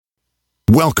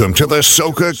Welcome to the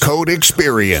Soca Code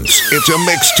Experience. It's a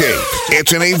mixtape.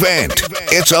 It's an event.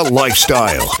 It's a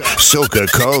lifestyle. Soca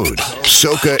Code.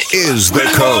 Soca is the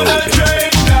code.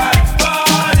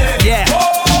 Yeah.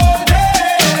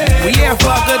 We here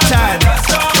for a good time.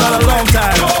 Not a long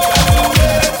time.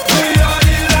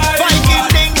 Viking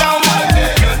ding dong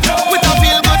with a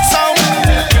feel good sound.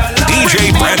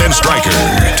 DJ Brandon Stryker.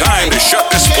 Time to shut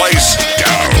this place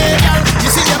down. You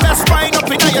see your best spine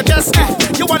up in your chest.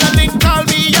 You wanna link, call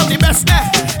me, you're the best.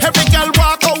 Every girl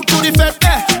walk out to the fest.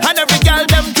 And every girl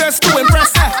them dressed to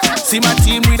impress. See my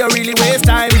team, we don't really waste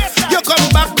time. You come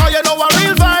back, cause you know a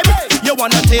real vibe. You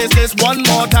wanna taste this one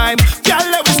more time. Girl,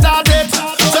 let me start it.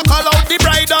 So call out the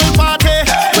bridal party.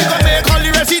 We gon' make all the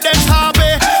residents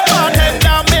happy.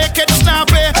 Bartender, make it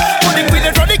snappy. Put it with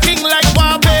it from the king like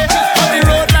Barbie. On the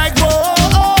road like whoa,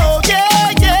 oh,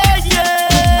 yeah, yeah,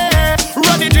 yeah.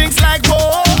 Run the drinks like whoa,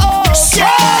 oh, yeah,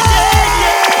 yeah,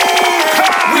 yeah.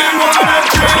 We wanna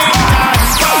drink and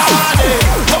party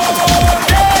all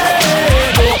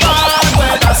day. Go on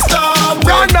when I stop.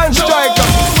 Brandon Stryker.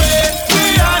 We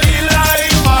are the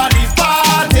life of the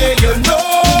party, you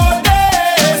know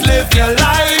this. Live your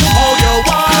life how you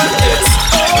want it.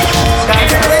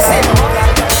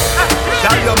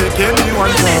 Girl, you making me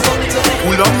want to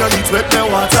cool down your heat with me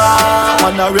water.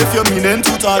 Wonder if you meaning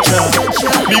to touch her.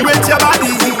 Me with your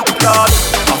body, Lord.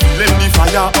 I'm feeling the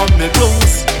fire on me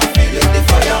clothes.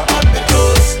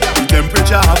 The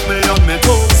temperature have me on me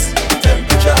toes.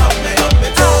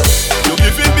 You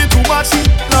giving me too much heat,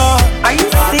 Lord. Are you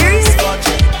serious?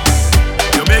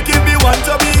 You making me want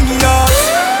to be yours.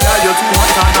 Yeah, you're too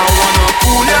hot and I wanna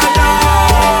cool you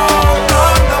down.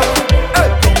 Hey,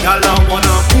 girl, I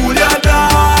wanna cool you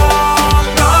down.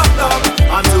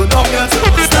 And to know you to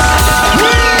the stars.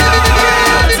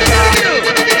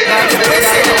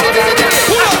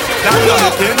 Girl, you're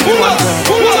making me want to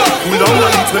cool down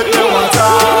your heat with the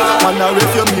water. Wonder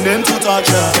if you meaning to touch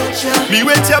her. Me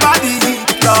with your body,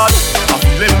 Lord. I'm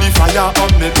feeling the fire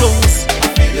on me clothes.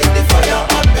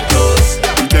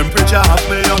 The temperature have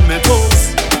me on me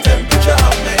toes.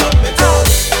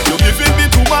 You giving me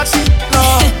too much heat,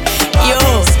 Lord. Yo,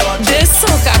 this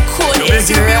Soca Code You is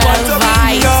making me real want to be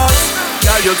vibe. yours.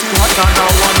 Yeah, you're too hot and I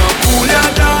wanna cool you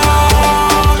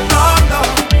down.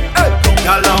 Hey,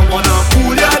 girl, I wanna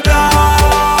cool you down.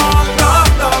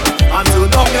 And to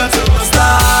know you to the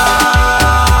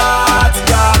start,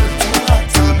 girl.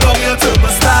 To know you to the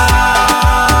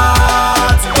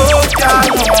start. Oh, girl,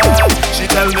 she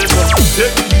tell me so.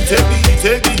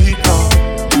 Take the heat now.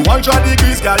 200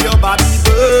 degrees, girl, your body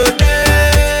burning.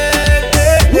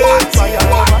 Fire,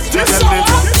 she tell me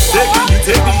so. Take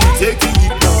the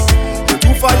heat now. You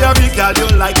too fiery, girl, you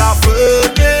like a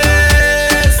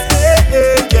furnace.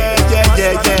 Yeah.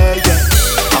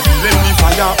 I'm feeling the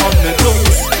fire on me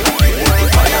clothes.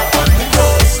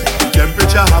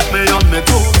 Temperature have me on me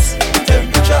toes.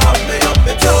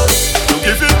 You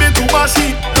giving me too much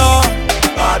heat now.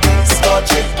 Body's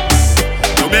touching.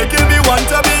 You making me want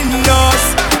to be yours.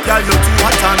 Girl, you too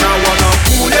hot and I wanna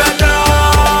cool you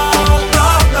down.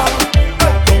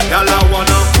 Girl, I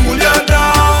wanna cool you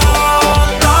down.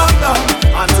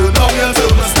 And to know you to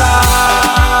the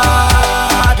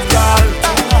start. Girl,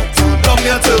 to know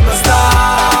you to the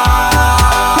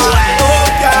start. Oh,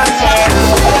 girl.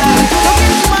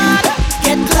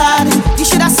 Get glad. You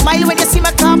should have smiled when you see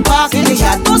my car park in the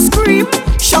yard. Don't scream,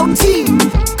 shout team.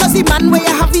 Cause the man where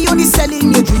you have the only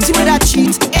selling your dreams. He would have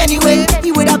cheat anyway.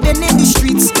 He would have been in the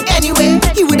streets anyway.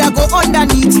 He would have go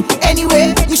underneath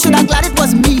anyway. You should have glad it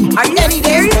was me.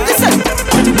 Anyway, listen.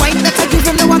 The wine that I give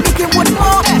him, now I make him one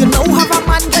more. You know have a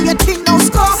man, girl, you think no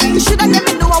score. You should have let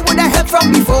me know I would have helped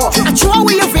from before. I throw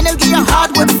away your vinyl, give your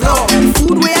hardwood floor. The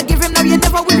food where I give him, now you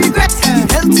never will regret.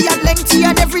 Healthy and lengthy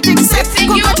and everything set.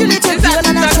 Congratulate your girl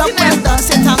and a job well done.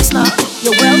 Say thanks now.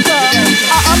 You're welcome.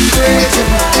 I'm crazy,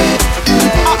 man.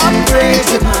 I'm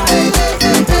crazy, man.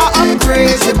 I'm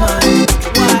crazy, man.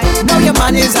 Why? Now your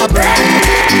man is a brand.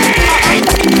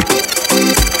 Okay.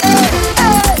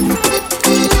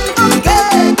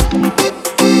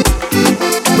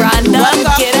 Brandon,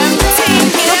 get him ting.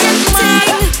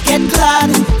 Get glad.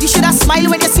 You should have smiled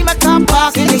when you see my car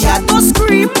park in the yard. Don't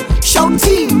scream, shout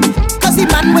team. Cause the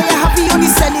man where you have the only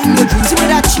selling your dreams. He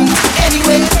would have cheat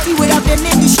anyway. He would have been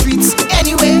in the streets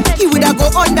anyway. He would have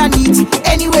go underneath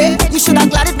anyway. You should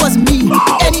have glad it was me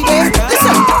anyway.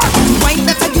 Listen, the wine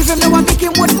that I give him, now I make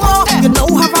him one more. You know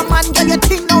have a man, girl, you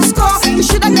think no score. You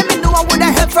should have let me know I would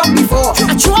have helped from before.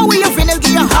 I throw away your vinyl,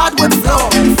 give your hardwood floor.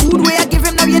 The food where I give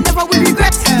him, now you never will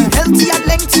regret. Healthy and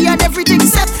lengthy and everything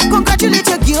set. Congratulate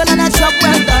your girl and a job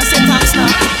well done. Say thanks now.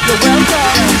 You're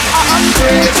welcome. I'm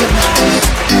crazy, man.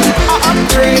 I'm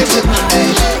crazy, man.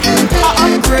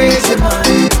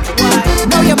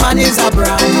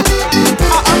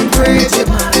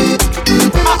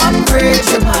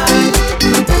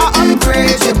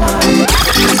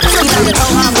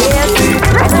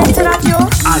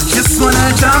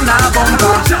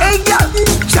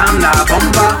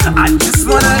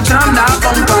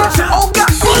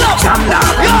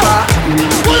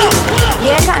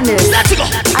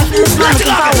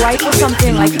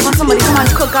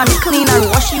 and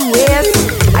wash your waist.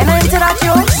 I know into that,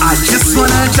 yo. I just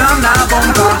wanna jam that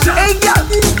bumper. Hey, girl,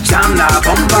 jam that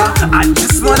bumper. I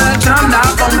just wanna jam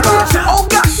that bumper. Oh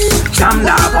gosh, jam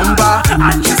that bumper.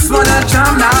 I just wanna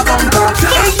jam that bumper.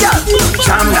 Hey, girl,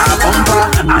 jam that bumper.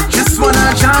 I just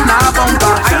wanna jam that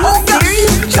bumper. Oh gosh,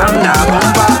 jam that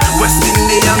bumper. West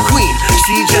Indian queen,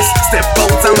 she just stepped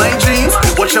out of my dreams.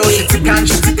 Watch how she tick and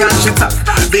she tough.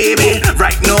 Baby,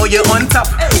 right now you're on top.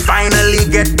 Finally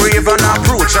get brave and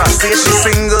approach her. Say she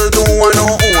single, don't want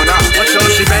no owner. Watch how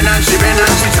she bend and she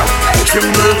jump.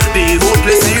 Tremble, the whole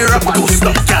place here up. Don't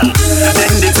stop, girl.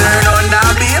 Then they turn on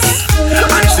that bass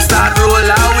and she start roll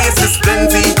her waist. It's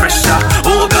plenty pressure.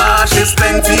 Oh gosh, it's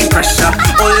plenty pressure.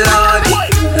 Oh Lord,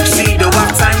 she don't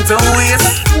have time to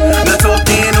waste. Not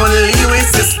talking only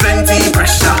waste. It's plenty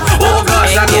pressure. Oh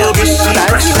gosh, I go get she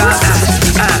pressure.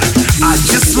 I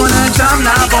just wanna jam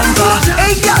that bumper.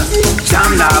 Hey girl,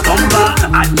 jam that bumper.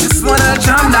 I just wanna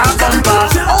jam that bumper.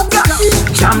 Oh gosh,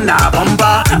 jam that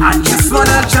bumper. I just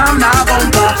wanna jam that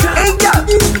bumper. Hey girl,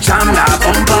 jam that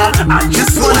bumper. I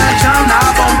just wanna jam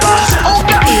that bumper. Oh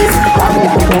gosh.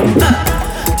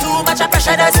 Too much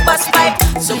pressure, that's bust pipe.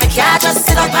 So me can't just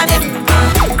sit up on him.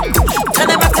 Turn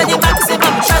him up to the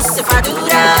maximum trust. If I do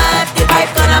that, the pipe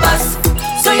gonna bust.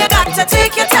 So you got to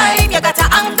take your time. You got to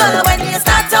angle when you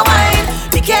start to whine.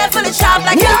 Be careful, it's sharp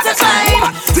like hill to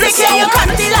climb. Take care, you cut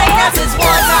the line as it's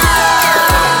water.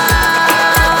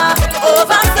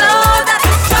 Overflow, that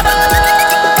is trouble.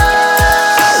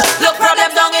 Look, problem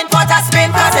down in Port of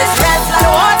Spain, cause it's red flood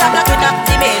water blocking up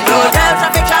the main road. Tell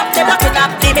traffic jam, they blocking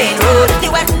up the main road. The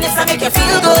wetness will make you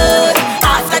feel good.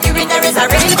 After the rain, there is a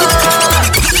rainbow.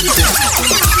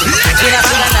 In a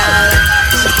banana.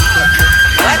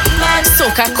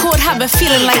 Soca could have me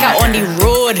feeling like I'm on the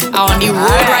road. I'm on the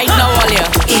road right now, all you.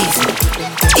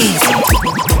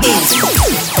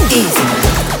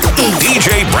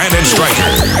 DJ Brandon Stryker.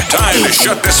 Time to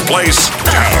shut this place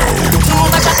down. Too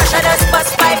much pressure, that's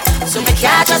bust pipe. So me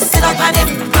can't just sit up on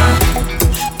him.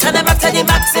 Turn him up to the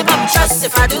maximum trust.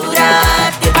 If I do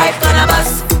that, the pipe gonna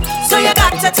bust. So you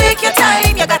got to take your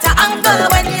time. You got to angle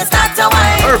when you start to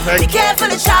whine. Perfect. Be careful,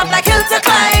 it's sharp like hill to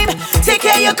climb. Take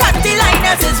care, you cut the line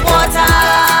as it's water.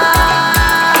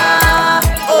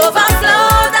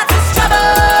 Overflow, that is trouble.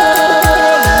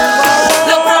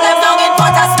 Look, problem down in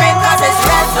Port of Spain, cause it's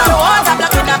red flood water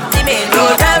blocking up the main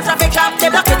road. Tell traffic jam, they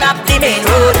blocking up the main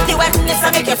road. The wetness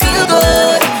will make you feel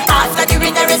good. After the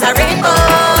rain, there is a rainbow.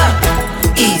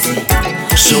 Easy.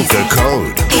 Soca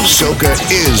Code. Soca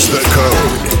is the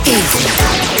code. Easy.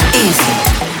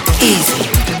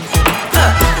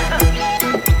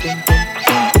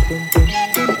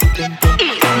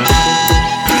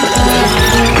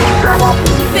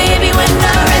 Baby, when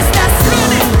I rest, I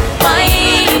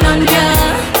wine on ya,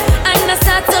 and I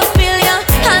start to feel your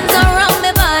hands around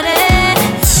my body.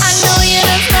 I know you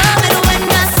just love it when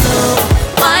I so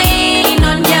wine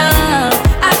on ya.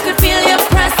 I could feel you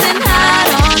pressing hard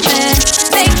on me,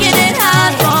 making it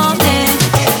hard for me.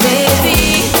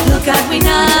 Baby, look at me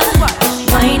now,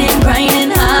 whining,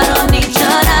 grinding hard on each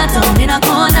other, down in a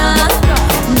corner.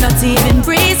 Not even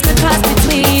breeze could pass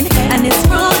between, and it's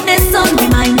rudeness on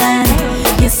my mind.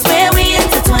 You swear we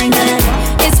intertwined.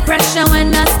 It's pressure when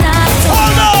I start to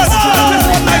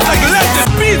Nice like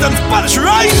left beans and Spanish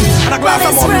rice and a glass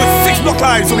of water with 6 block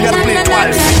lines, so we had to play it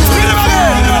twice.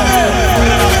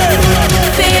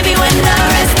 Baby, when I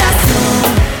rest, I slow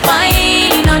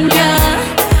wine on ya,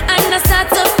 and I start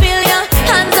to feel your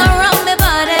hands around my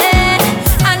body.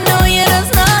 I know you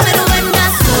just love it when I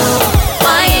slow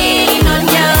wine on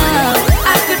ya.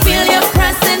 I could feel you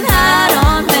pressing hard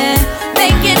on me,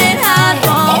 making it hard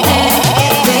for me.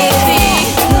 Baby,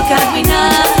 look at me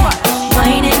now,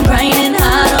 whining, grinding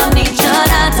hard on each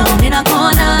other, down in a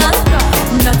corner.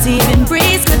 Not even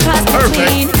breeze could pass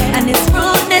between, and it's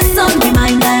rudeness on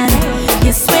my mind.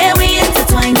 You swear we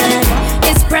intertwined.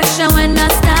 It's pressure when I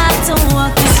start to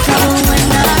walk. It's trouble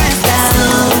when I rest out. So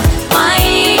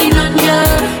wine on you,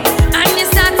 and you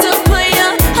start to put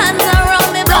your hands around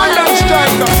me body.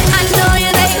 I know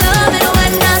you just love it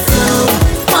when I slow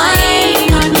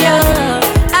wine on you.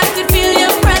 I could feel you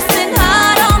pressing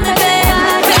hard on me, baby,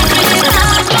 making it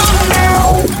hard for me.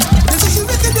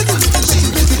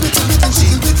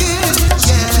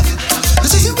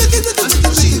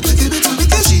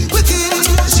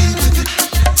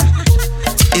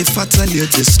 If I tell you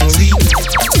this story, you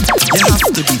have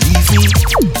to believe me.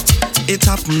 It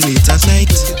happened late at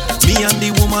night. Me and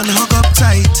the woman hug up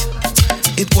tight.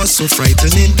 It was so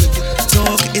frightening.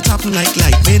 Dog, it happened like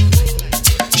lightning.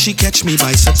 She catch me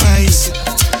by surprise.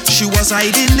 She was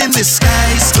hiding in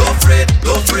disguise. Go for it,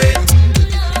 go for it.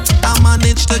 I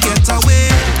managed to get away.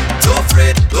 Don't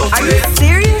fret, don't fret. Are you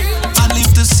serious? I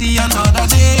live to see another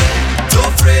day.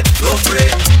 Don't fret, don't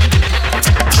fret.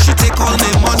 She take all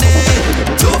my money.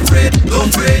 Don't fret,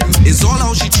 don't fret. It's all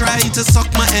how she try to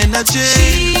suck my energy.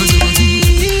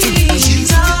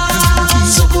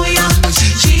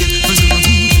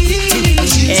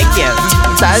 Heck yeah.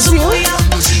 That's you?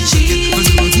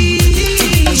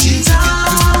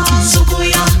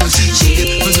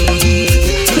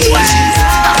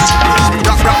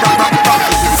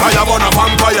 Fire burn a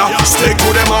vampire. Stick to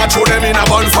them and throw them in a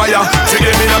bonfire. Take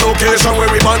them in a location where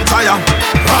we burn tire.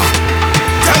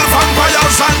 Tell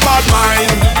vampires and bad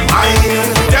mind.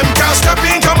 Them can't step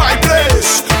into my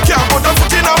place. Can't put a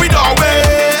foot in a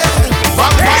doorway.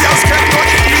 Vampires get no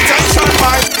invitation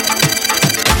by.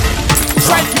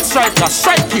 Strike it, striker,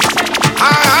 strike it.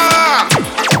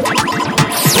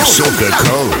 Soca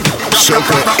Code.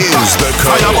 Soca is the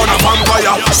Fire code. burn a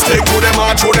vampire. Stick to them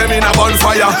and throw them in a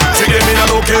bonfire. Take them in a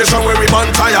location where we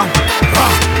burn tire.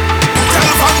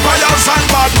 Tell vampires and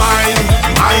bad mind.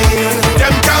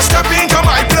 Them can't step into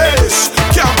my place.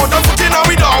 Can't put a foot in a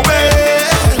doorway.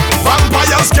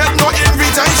 Vampires get no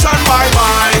invitation by.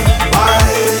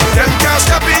 Them can't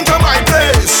step into my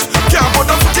place. Can't put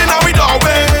a foot in a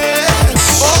doorway.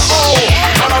 Oh,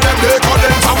 none of them they got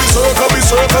them for we circle, we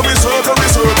circle, we circle, we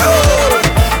circle.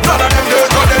 None of them they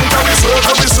got them for we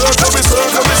circle, we circle, we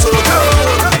circle, we circle.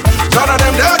 None of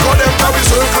them they got them for we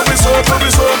circle, we circle, we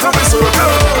circle, we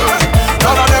circle.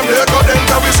 None of them they got them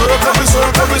for we circle, we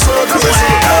circle, we circle, we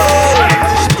circle.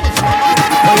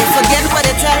 Don't forget what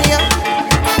they tell you,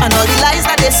 and all the lies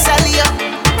that they sell you.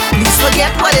 Please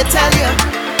forget what they tell you.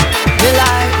 They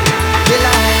lie, they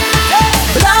lie.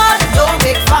 Blood don't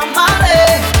make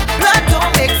family. Blood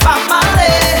don't make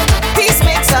family. Peace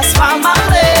makes us family.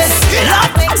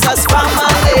 Love makes us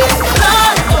family.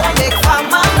 Blood don't make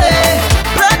family.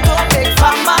 Blood don't make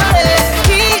family.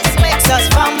 Peace makes us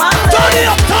family.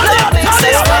 Love makes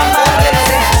us family.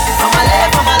 Family,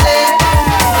 family.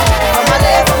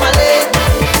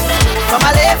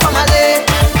 Family, family. Family, family.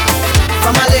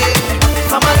 Family,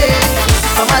 family.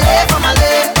 Family,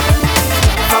 family.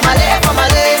 Family,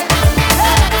 family.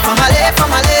 Family,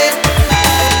 family.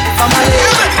 Family.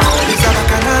 It's a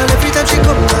bacchanal every time she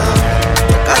come down.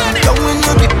 Got it down when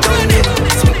you get down there.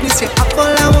 Sweetness your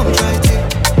apple, I won't try to.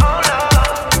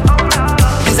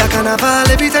 It's a carnival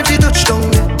every time she touch down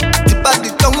there. Tip back the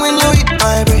tongue when you hit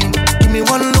my brain. Give me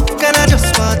one look and I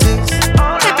just want this.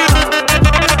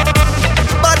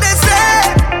 But they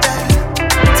say that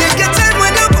take your time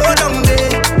when you go down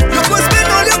there. You must spend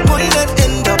all your money and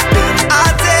end up in a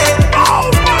day.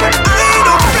 But I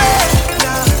don't pray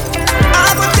now.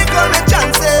 I'm gonna take all my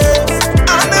chances.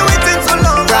 I've been waiting so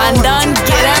long. Brandon,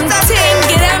 get him ting,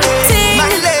 get him ting. My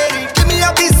lady, give me a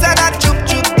piece of that chup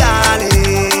chup,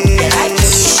 darling.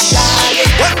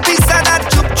 One piece of that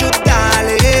chup chup,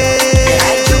 darling.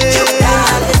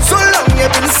 So long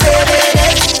you've been saving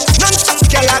it. Non-stop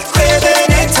girl are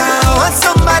craving it. I want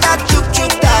some of that chup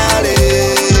chup,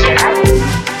 darling.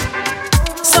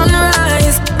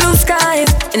 Sunrise, blue skies,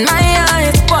 in my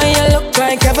eyes. Boy, you look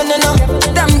like heaven enough.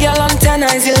 Damn girl on 10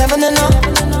 eyes, 11 enough.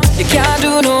 You can't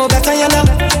do no better, you know.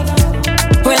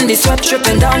 When the sweat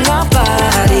dripping down my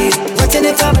body, wetting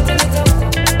it up,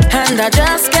 and I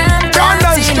just can't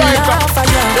see enough of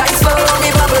you. Like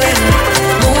slowly bubbling,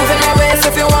 moving my waist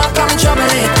if you want come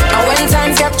troubling. And when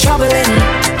times get troubling,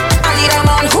 I need a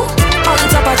man who on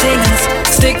top of things.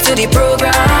 Stick to the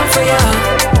program for you.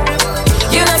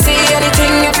 You don't see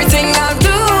anything, everything I'll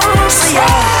do for you.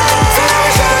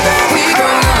 We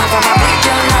grown up, I'm a big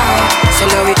girl now. So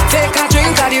let we take a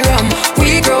drink of the rum.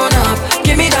 We grown up,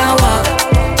 give me that walk.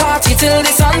 Party till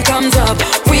the sun comes up.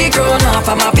 We grown up,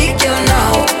 I'm a big girl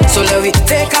now. So let we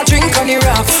take a drink on the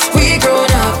rum. We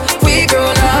grown up, we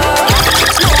grown up.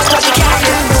 Nobody can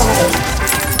get broke.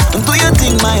 Do you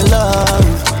think my love?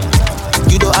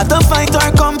 You don't have to fight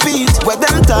or compete. What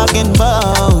them talking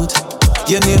about?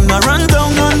 Your name not run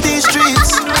down on these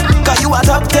streets. Cause you are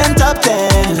top 10, top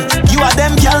 10. You are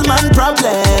them girl man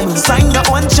problem. Sign your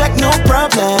own check, no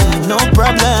problem, no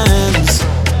problems.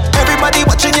 Everybody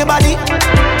watching your body.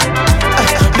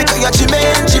 Because you're Jimmy.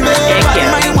 Body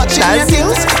mind watching your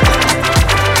skills.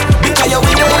 Because you're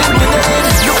winning.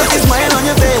 Look at the smile on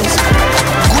your face.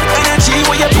 Good energy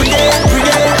when you bring it.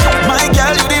 My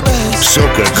girl, you the best.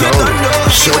 Soca Code.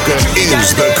 Soca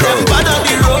is the code.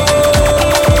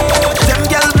 Them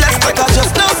girl blessed like I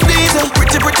just no sneeze.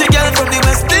 Pretty girl from the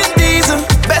West Indies.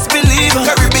 Best believe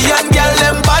Caribbean girl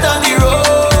them bad on the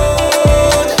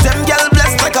road. Them girl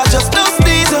blessed like I just no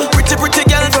sneeze. Pretty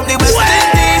girl from the West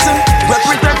Indies.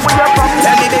 Represent for your family.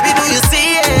 Tell me baby, do you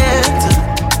see it?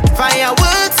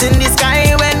 Fireworks in the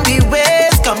sky when we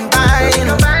waves come back.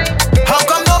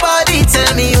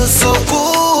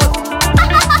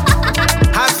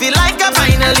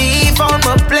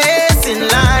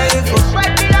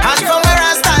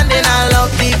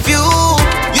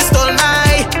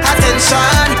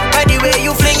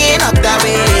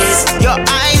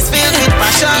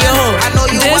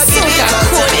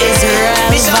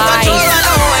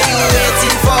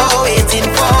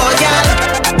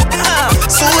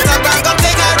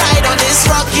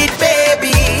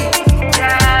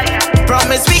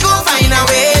 gon' find a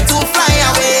way to fly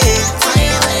away.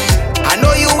 I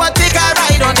know you want to take a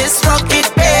ride on this rocket,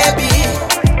 baby.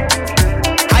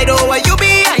 I know where you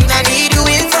behind, I need you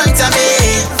in front of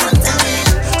me.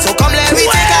 So come let me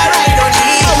take a ride on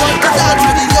it. I want to dance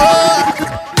with you.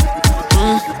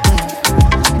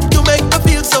 You make me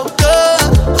feel so good.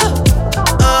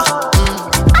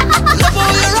 Love how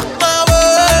you rock my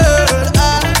world.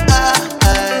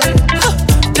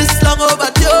 This long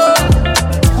overdue.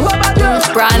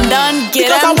 Brandon, get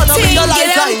because I him wanna be ting, your get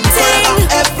lifeline him forever. ting.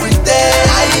 Every day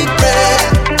I pray.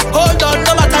 Hold on,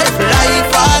 no matter if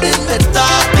life hard in the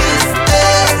darkest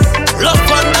days. Love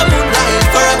on the moonlight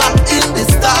forever in the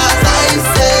stars. I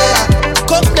say,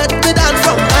 come let me dance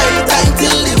from night time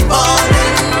till the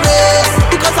morning rays.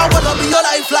 Because I wanna be your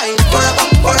lifeline forever,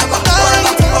 forever,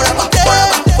 forever, forever,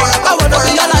 forever, forever. I wanna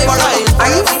be your lifeline.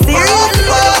 Are you serious?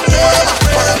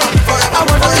 I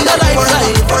wanna be your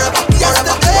lifeline forever.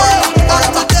 Yesterday,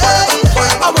 today,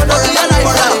 I wanna be your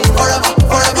lifeline forever,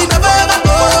 forever. We never ever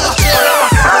go.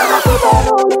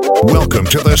 Welcome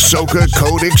to the Soca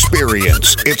Code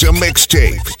Experience. It's a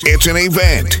mixtape. It's an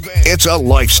event. It's a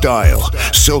lifestyle.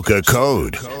 Soca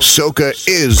Code. Soca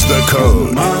is the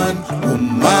code.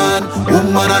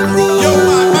 Woman and road.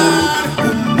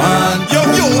 Woman.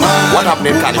 What happened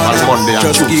in Carnival Monday and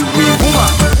Tuesday? Just give me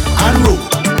woman and road.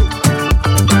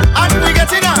 And we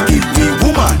get it on. Give me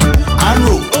woman and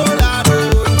road.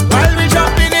 While we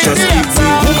jumping in Just the give me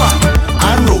woman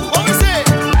and road. what we say?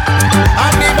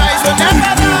 And the boys will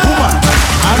never know. Woman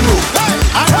and road.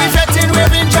 And we fetting,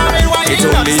 waving, jamming, It's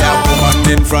winding only a woman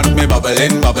in front me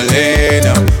bubbling, bubbling.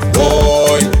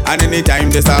 Boy, and anytime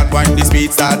they start wine, the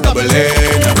speed start doubling.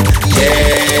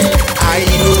 Yeah, I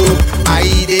know, I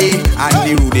did, and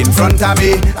the road in front of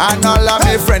me, and all of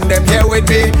my friends them here with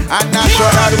me, and I'm sure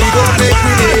that we gon' make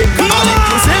with it. all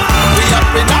inclusive. We up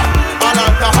with that, all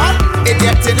alcohol, it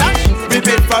getting lash. We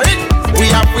paid for it, we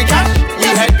have we cash. We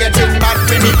head getting mad,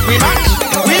 we meet, we match.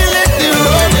 We let the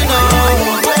road, you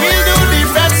know. We do the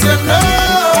fence, you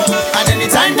know. And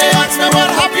anytime they ask me what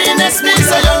happiness means,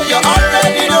 so you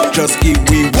already know. Just give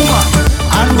me woman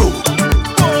and road.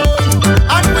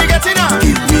 And we getting on.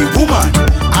 Give me woman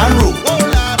and road.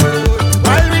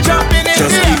 While we jumping in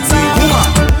Just the give me woman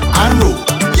and road.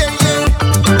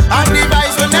 and the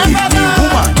boys will Give never me know.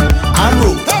 woman and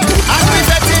road. And we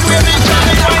fetting, waving,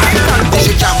 jamming, winding. They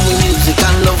should jam with music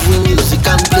and love with music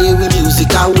and play with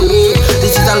music away.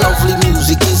 This is a lovely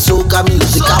music, it's soca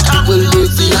music, and people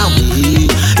listening away.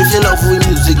 If you love with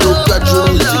music, don't judge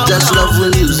with music, just love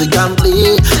with music and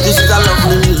play. This is a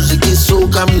lovely music, it's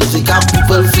soca music, and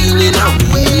people feeling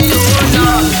away.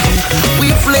 We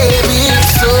play this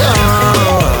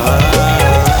song,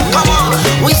 come on,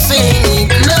 we sing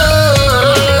it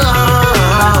low.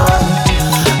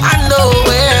 I know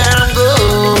where I'm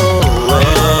going.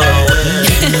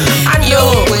 I know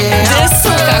where This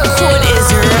Soca Code is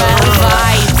real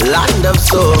vibe. land of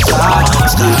soca,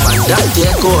 Steve and that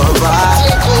take over.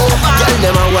 Tell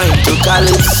them I want to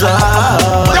calypso.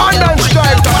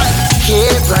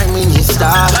 Hey, Prime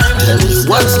Minister, tell me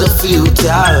what's the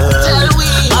future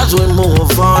as we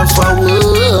move on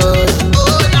forward.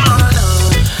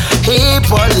 Hey,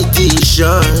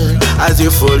 politician, as you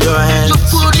fold your hands,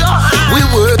 we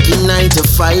working 9 to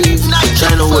 5,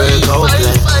 trying to work out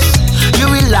plans. You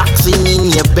relaxing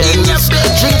in your Benz,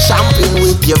 drink champagne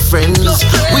with your friends.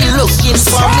 We looking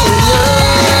for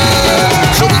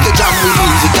millions, so we can jam with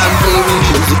music and play with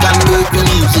music and work with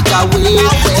music away.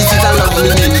 This is a lovely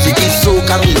music, it's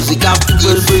soca music, and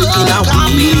people breaking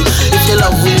away. If you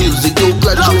love with music, don't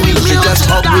grudge with music, just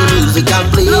hug with music and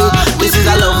play. This is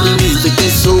a lovely music,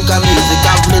 it's soca music,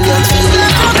 and millions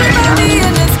feeling. Everybody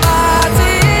in this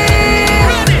party,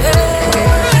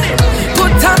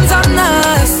 put hands on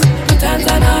us, put hands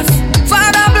on us.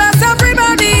 Father bless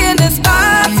everybody in this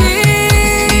party,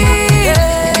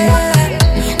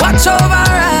 watch over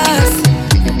us.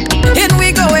 In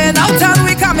we going out and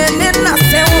we coming in. I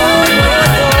say whoa,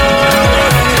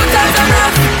 put hands on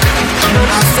us.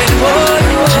 I say whoa,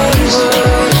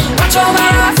 watch over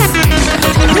us.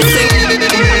 I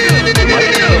say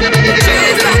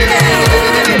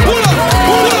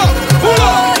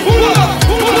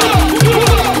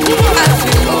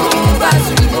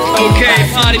Okay,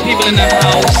 party people in the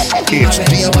house. It's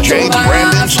DJ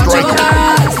Brandon Stryker.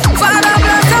 Father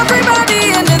bless everybody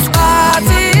in this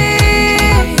party.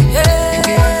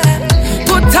 Yeah.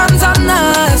 Put hands on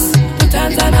us. Put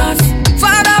hands on us.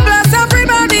 Father bless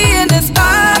everybody in this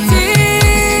party.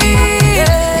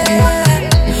 Yeah.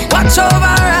 Watch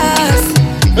over us.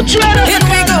 In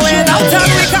we going out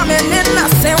and we coming in. I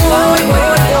say whoa,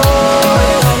 whoa,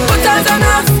 whoa. Put hands on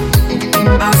us.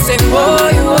 I say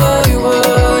whoa, whoa,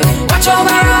 whoa.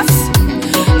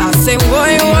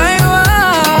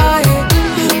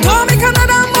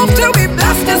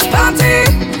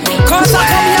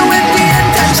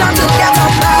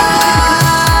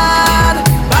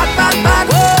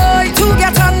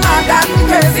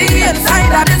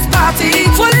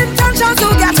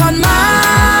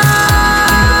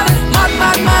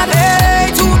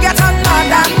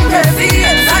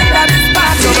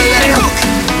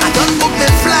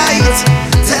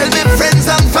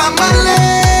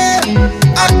 family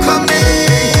are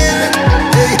coming.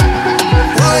 Hey,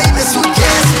 boy, the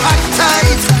suitcase packed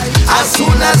tight. As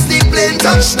soon as the plane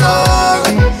touch down,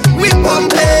 we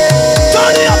pump it.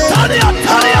 Turn it up, turn it up,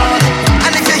 turn it up.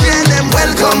 And if you hear them,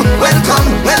 welcome, welcome,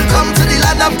 welcome to the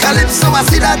land of Calypso. I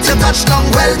see that you touched down,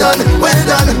 well done, well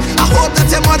done. I hope that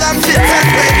you're more than fit and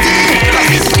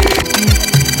ready.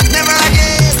 Never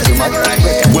again, never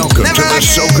again. Welcome to the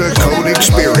Soca Code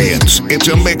Experience. It's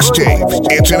a mixtape.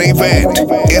 It's an event.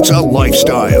 It's a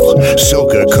lifestyle.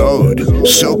 Soca Code.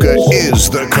 Soca is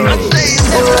the code.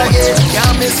 Never again,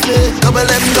 can't miss me. Double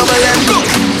M, double M.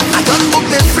 I done book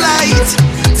the flight.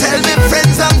 Tell me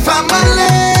friends and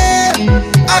family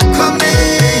are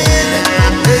coming.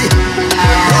 Hey,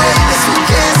 boy, the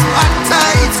suitcase packed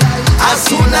tight. As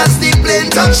soon as the plane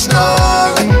touch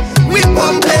down, we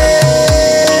pump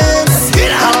it.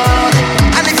 Get out.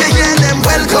 And if you hear them,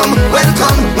 welcome,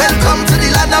 welcome, welcome to the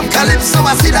land of Calypso.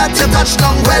 I see that you touched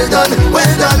down, well done,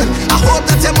 well done. I hope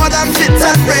that you're more than fit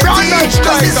and ready.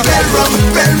 Cause it's real rum,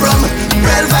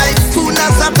 real vibe. Soon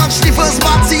as I touch the first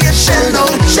party, it's shell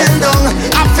down, shell down.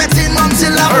 I'm fetting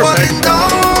until I'm falling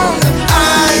down.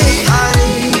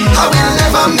 I will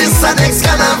never miss the next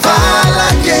carnival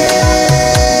again.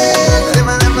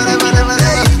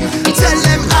 Tell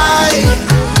them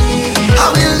I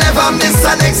will never miss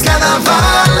the next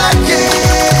carnival again.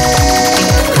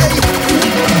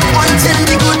 Until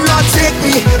the good Lord take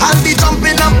me, I'll be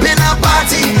jumping up in a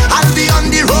party. I'll be on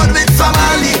the road with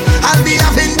family. I'll be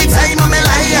having the time of my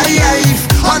life.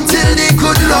 Until the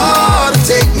good Lord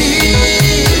take me.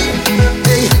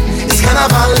 Hey, it's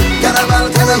carnival, carnival,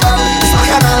 carnival. It's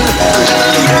carnival.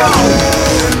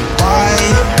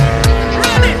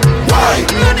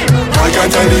 Why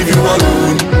can't I leave you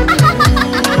alone?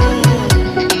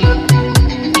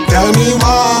 Tell me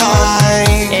why.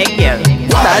 Hey, girl.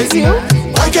 That's you?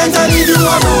 Why can't I leave you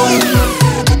alone?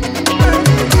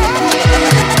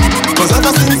 Cause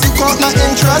ever since you caught my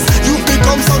interest, you've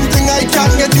become something I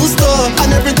can't get used to.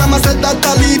 And every time I said that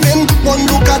I'm leaving, one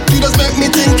look at you just make me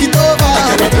think it over.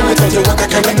 I cannot do without you, I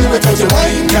cannot do without you. Why?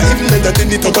 Can't even entertain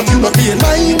the thought of you not being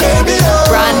mine, baby. Oh.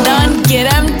 Brandon, get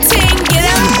him ting, get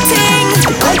him ting.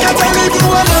 Why can't I leave you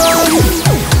alone?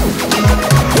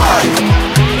 Why?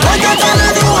 Why can't I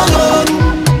leave you alone?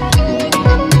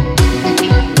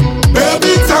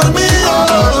 Baby, tell me, oh.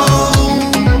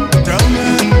 Tell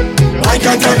me. Why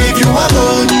can't I leave you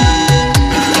alone?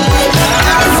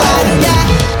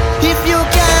 If you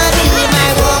can't be my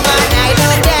woman, I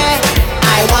don't care.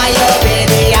 I want you to be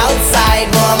the outside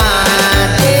woman.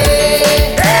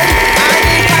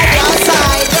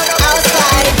 Outside,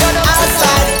 outside,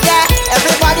 outside, yeah.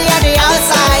 Everybody on the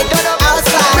outside,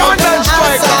 outside,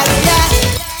 yeah.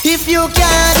 If you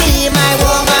can't be my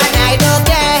woman, I don't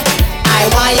care. I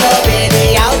want you to be the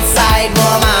outside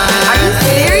woman. Are you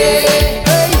serious?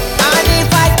 And if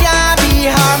I can't be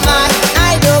her man,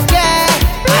 I don't care.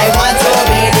 I want to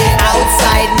be the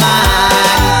outside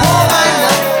man. Woman,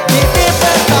 the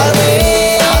people call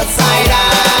me outsider.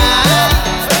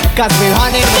 Cause we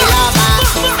honey me lover,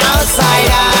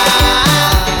 outsider.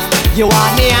 You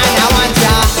want me and I want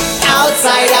ya,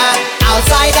 outsider,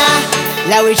 outsider.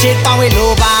 Let we shit and we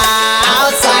love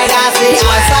outsider, say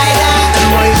outsider.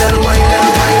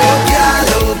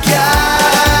 Oh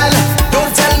girl,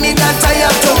 don't tell me that I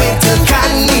have to wait till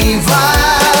carnival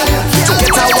to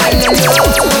get a wine on you.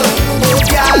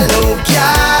 Oh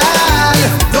girl,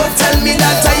 don't tell me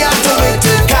that I have to wait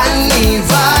till carnival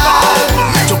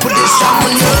to put this charm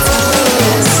on you.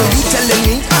 So you telling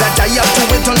me that I have to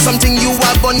wait on something you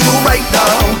have on you right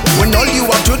now, when all you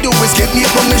have to do is give me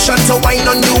permission to wine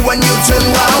on you when you turn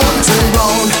round, turn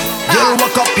round. Girl,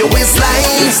 walk up your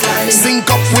waistline, sync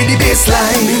up with the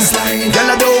baseline. Girl,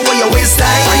 I don't want your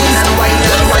waistline. Wine and wine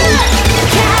and wine.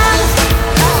 Girl,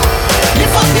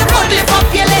 lift up your road, lift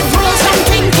up your leg, roll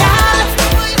something, girl.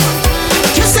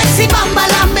 You sexy bamba,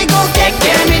 let me go get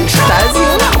them in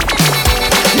trouble.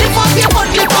 Lift up your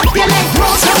butt, lift up your leg,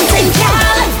 roll something,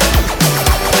 girl.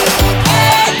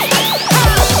 Hey.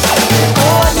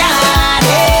 Oh,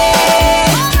 daddy,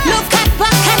 look at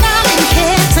what can I'm in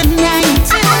here tonight.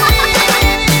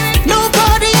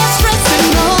 Nobody is stressing,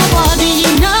 nobody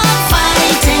not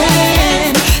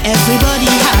fighting.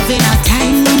 Everybody having a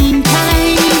time.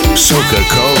 Soca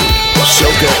Code.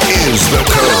 Soca is the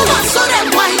code. So them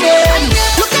whining.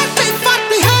 Look at big fat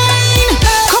behind.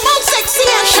 Come out sexy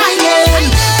and shining.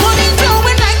 Money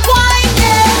flowing like wine.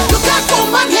 Yeah. Look at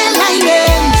woman hair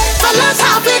lining. Fellas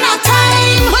having a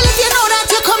time. Well, if you know that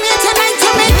you come here tonight to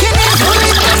make it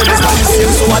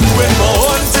So I'm doing my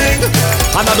own thing,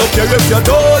 and I don't care if you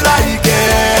don't like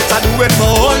it. I'm doing my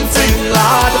own thing,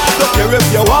 lad. Don't care if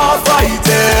you are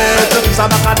fighting. a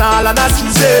bacchanal and a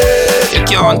Tuesday. You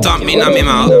can't talk me in my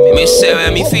mouth. Me say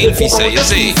where me feel fi say, you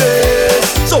see.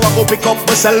 So I go pick up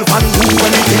myself and do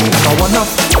anything that I wanna.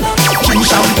 Drink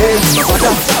champagne, my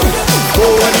brother. Go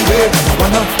anywhere that I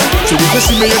wanna. So if you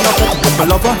see me in a cup with my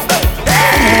lover,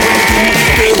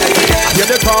 yeah,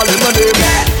 they call him a name.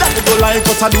 That they don't like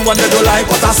what I do and they don't like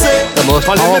what I say. The most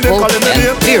powerful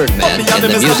and feared man in the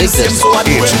music business.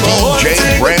 It's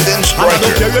DJ Brandon I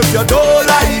don't care if you don't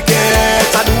like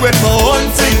it, I do it my own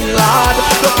thing, lad.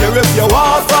 Don't care if you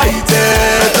want fight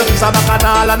it. If it's a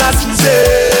bacchanal and a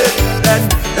Tuesday, then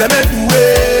let me do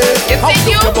it. I'll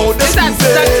talk about this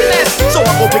music. So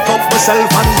I go pick up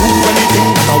myself and do anything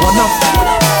that I wanna.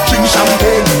 Drink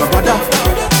champagne with my brother.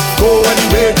 Go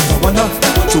anywhere that I wanna.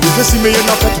 So if you see me in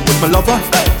a cut with my lover,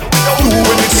 do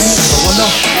anything that I wanna.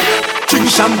 Drink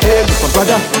champagne with my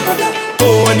brother. Go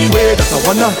anywhere that I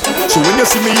wanna. So when you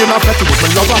see me in a cut with my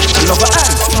lover,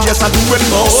 yes, I do it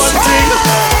my own thing.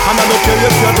 And I don't care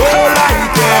if you don't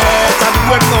like it, I do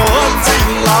it my own thing,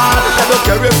 lad. I don't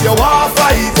care if you want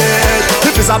fight it.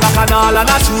 If it's a bacchanal and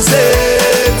a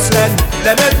Tuesday, then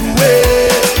let me do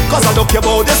it. Cause I don't care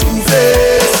about this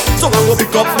movie. So I go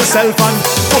pick up myself and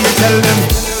come and tell them,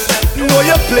 know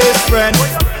your place, friend.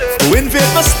 Go invade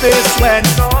my space when,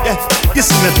 yeah, you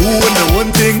see me doing the one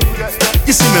thing.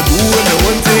 You see me doing the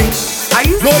one thing.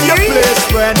 Know your place,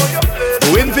 friend.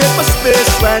 Go invade my space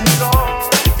when,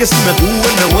 you see me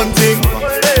doing the one thing.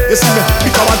 You see me,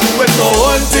 because I'm doing my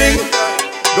one thing.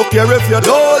 Don't care if you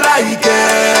don't like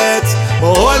it,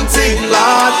 my one thing,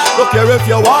 lad. Don't care if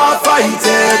you want fight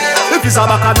it. If it's a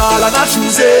bacchanal and a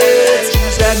Tuesday,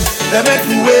 then let me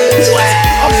do it.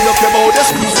 I mean, look about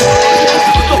this music.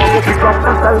 Don't go pick up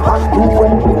myself and do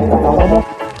anything that I wanna.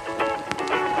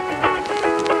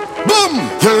 Boom!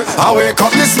 Yeah, I wake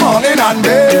up this morning and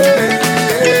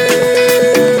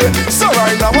so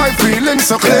right now I'm feeling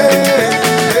so clear.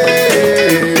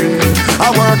 I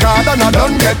work hard and I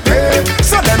don't get paid,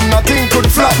 so then nothing could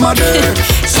flop my day.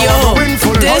 So yo,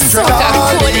 this soca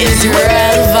code is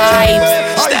real vibes.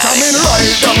 I come in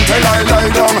right down till I lie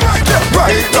down. Yeah,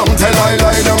 right down till I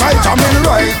lie down. I come in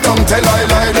right down till I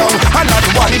lie down. And not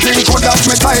one thing could have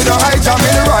me tied down. I come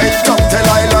in right down till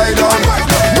I lie down.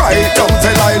 Right down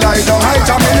till I lie down. I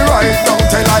come in right down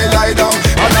till I lie down.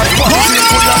 And not one thing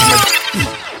could have me.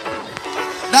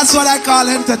 That's what I call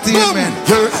entertainment.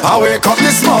 Yeah, I wake up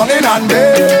this morning and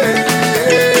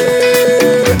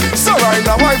so right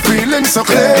now I'm feeling so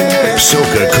clear.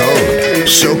 Soca Code.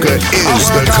 Soca is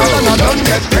the code. I don't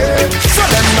get paid, so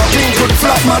then nothing could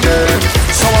flop my day.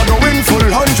 So I go in full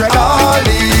 100 all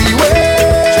the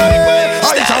way.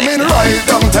 I come in right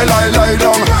down till I lie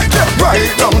down. Yeah, right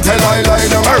down till I lie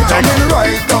down. I come in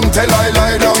right down till I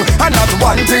lie down. And not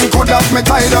one thing could have me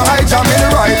tied down. I come in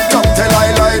right down till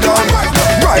I lie down.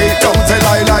 Right down till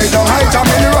I lie down. I come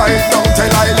in right down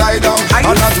till I lie down.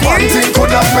 And not one thing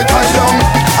could have me tied down.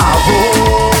 I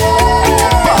hope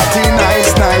party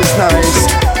nice, nice, nice.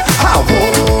 I hope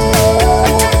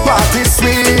party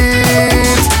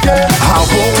sweet. Yeah. I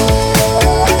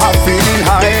hope I'm feeling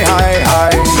high, high,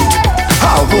 high. I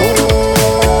hope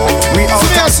we out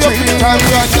the street.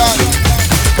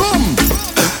 Boom.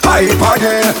 Hype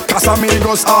again,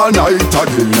 Casamigos all night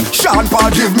again. Sean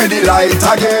Paul give me the light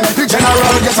again. The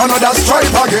general get another stripe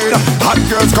again. Hot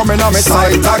girls coming on my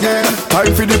side again.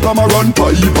 Time for the plumber run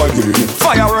pipe again.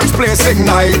 Fireworks place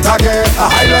ignite again.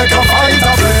 I like a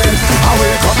fighter plane. I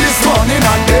wake up this morning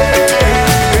and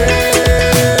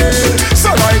so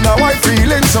right now I'm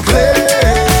feeling so clear.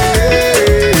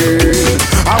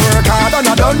 I work hard and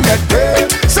I don't get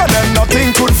paid, so then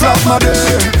nothing could flop my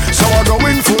day. So I go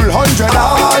in full 100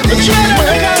 all the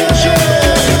way.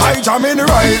 I jam in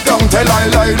right down till I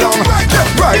lie down. Yeah,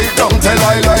 right down till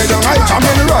I lie down. I jam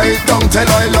in right down till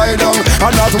I lie down.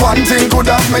 And not one thing could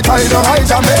have me tied down. I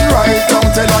jam in right down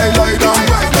till I lie down.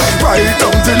 Right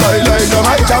down till I lie down.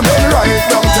 I jam in right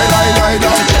down till I lie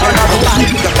down. And not one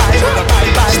thing could have me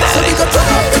tied down. So we got to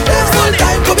have the place full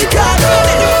time, come in card.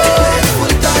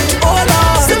 Full time, all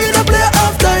on. So we don't play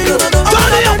half time.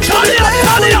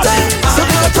 So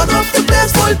we got to have the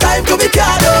place full time, come in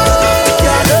card.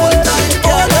 Full time,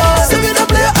 all on. So we don't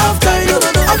play half time.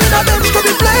 I'm in a bench, come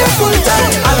in play full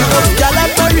time. I'm in a girl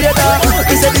at my radar.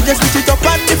 He said he just switch it up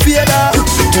and the fader.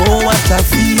 Oh, what a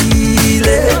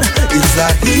feeling. It's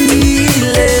a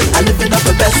healing. I'm living up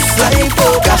the best life,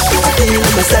 oh gosh. I feel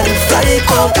myself like,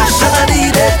 oh gosh, I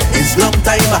need it. It's long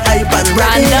time I hype and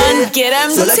ready. Brandon, get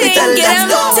him so let me tell get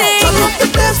him ting. Turn up the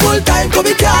place full time, come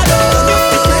in card.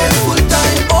 Full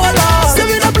time, all on. Say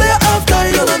we don't play half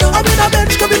time. I'm in a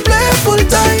bench, come in play full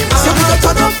time. So we don't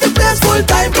turn up the place full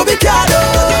time, come in card.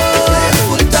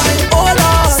 Full time, all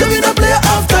on. Say we don't play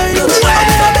half time.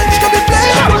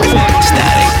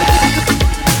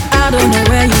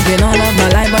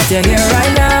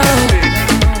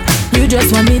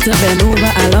 to bend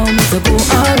over, allow me to go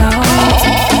all out.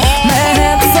 My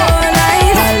head's so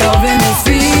light, my loving is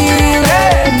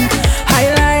feeling high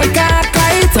like a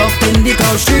kite up in the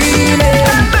cow streaming.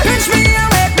 Pinch me and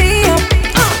wake me up,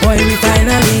 boy, we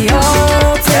finally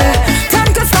out, yeah. Time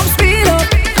to stop, speed up.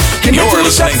 You're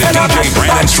listening to DJ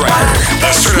Brandon Strider, the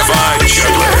certified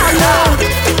juggler.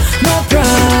 No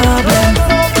problem.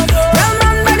 Well,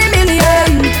 man, by the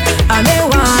million, and they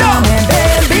want me,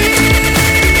 baby.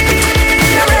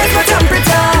 You raise my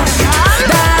temperature,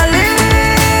 darling.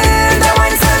 The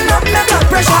wine send up my blood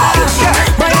pressure,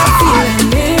 but I'm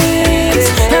feeling it,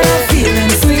 and I'm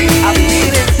feeling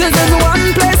sweet. This is one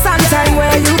place and time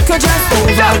where you could just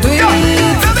overdo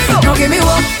it. Now give me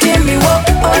what,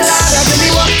 oh Lord, give me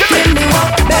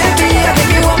what, baby,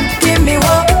 give me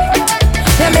what.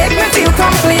 They make me feel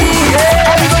complete.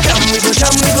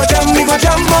 We go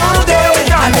jam all day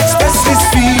and express this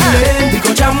feeling. We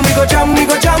go jam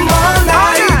all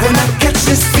night. Gonna catch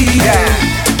this feeling.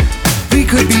 We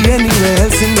could be anywhere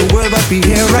else in the world, but be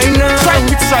here right now.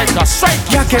 Strike.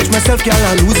 Can't catch myself, girl,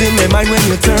 I'm losing my mind when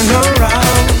you turn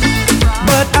around.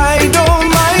 But I don't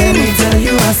mind. Let me tell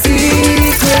you a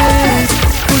secret.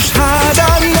 Push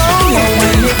harder now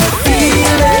when you can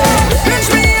feel it. Pinch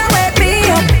me and wake me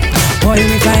up, boy,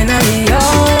 we finally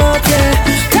out, yeah.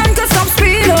 Time to stop,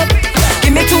 speed up.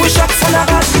 Give me 2 shots and I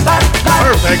got back.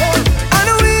 Perfect. And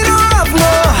we don't have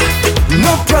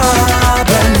no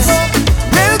problems.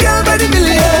 Real girl by the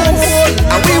millions,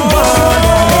 and we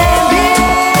want it.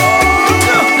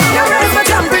 You raise my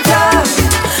temperature,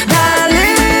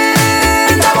 darling.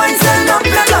 That one send up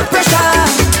the blood pressure,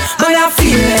 but I'm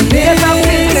feeling it.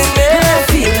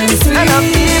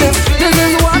 This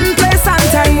is one place and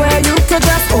time where you could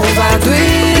just overdo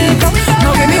it.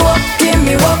 Now give me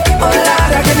what, oh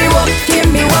Lord, give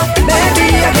me what, baby,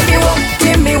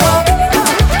 give me what.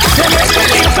 They make me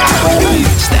feel bad.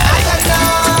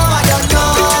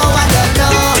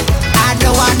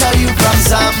 I know you from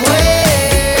somewhere.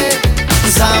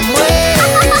 I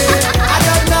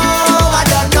don't know.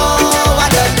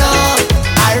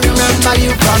 I remember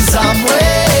you from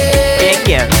somewhere. Thank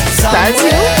you. That's you.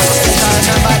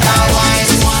 Remember that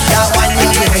one you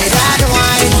give me that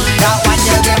wine. That one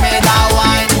you give me that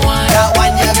wine. That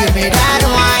one you give me that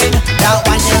wine. That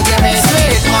one you give me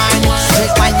sweet wine.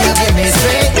 Sweet wine you give me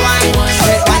sweet wine.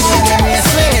 Sweet wine you give me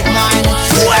sweet wine.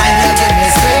 Sweet wine you give me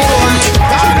sweet wine.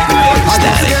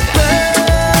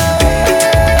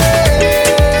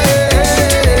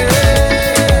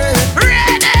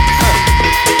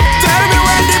 Tell me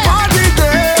when the party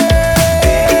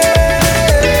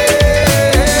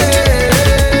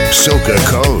Soca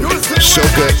Code.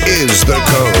 Soca is the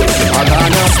code. I'm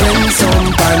gonna spend some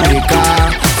pan liquor,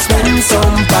 spend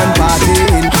some pan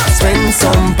partying, spend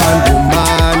some pan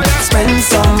woman, spend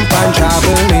some pan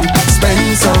traveling,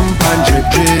 spend some pan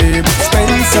drip,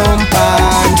 spend some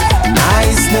pan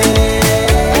niceness.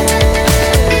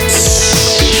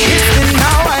 It's been a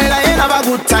while, I ain't have a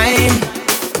good time.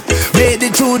 Made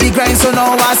it through the grind, so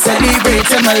now I celebrate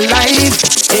my life.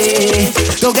 Hey,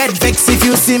 don't get vexed if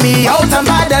you see me out and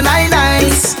bad and I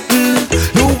nice.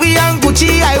 Louis and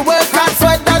Gucci, I work hard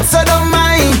for that, so don't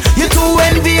mind. You too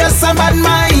envious and bad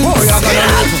mind. Oh, you're gonna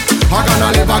live. I'm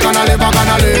gonna live. I'm gonna live. I'm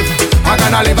gonna live. I'm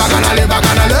gonna live. I'm gonna live. I'm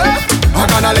gonna live. I'm gonna live. I'm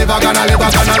gonna live. I'm gonna live.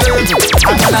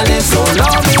 I'm gonna live so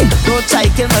long. Don't try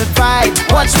kill my pride.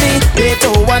 Watch me. They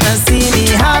don't wanna see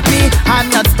me happy. I'm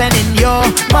not spending your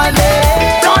money.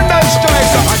 Don't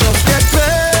strike. I just get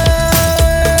paid.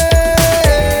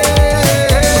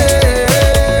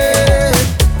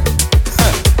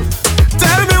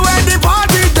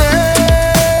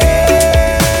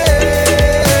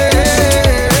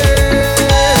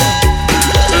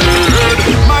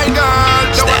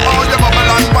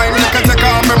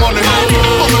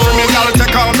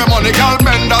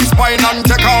 And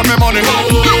take all my money.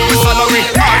 Salary,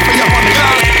 hard for your money.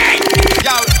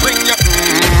 Y'all bring your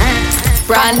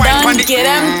Brandon, get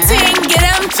him ting.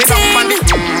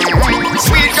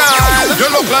 Sweet girl, you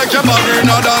look like your body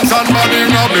in a dance and body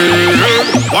in a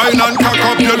bed. Wine and cock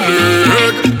up your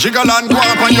leg, jiggle and go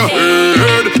up on your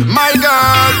head. My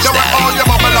girl, you want all your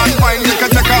bubble and wine. You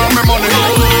can take all my money.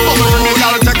 Bubble me,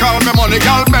 girl, take all my money.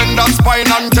 Girl, bend that spine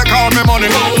and take all my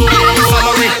money.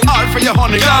 Salary, hard for your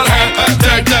honey, girl.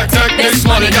 Take this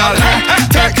money, girl.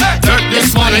 Take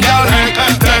this money, girl.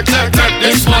 Take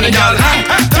this money, girl.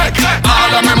 Take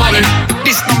all of my money.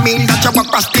 This don't mean that you're a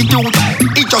prostitute.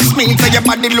 It just means that your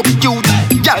body look cute.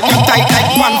 Girl, you tight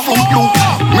like one foot loop.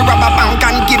 Me rob a bank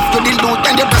and give you the loot.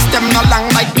 And the breast them no long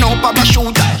like no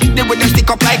parachute. They with them stick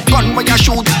up like gun when you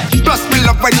shoot. Plus me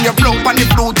love when you blow on the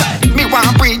flute. Me want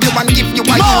breathe you and give you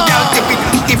a you. Girl,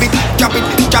 give it, drop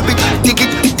it, dig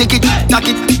it.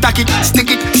 like it,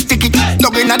 stick it,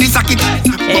 dug inna the socket.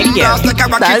 Boom blast like a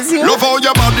rocket. Love how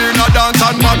your body in a dance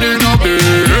and body in a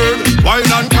bed.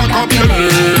 Wine and cock up your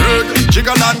leg,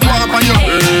 jiggle and go up on your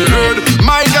head.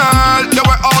 My girl, the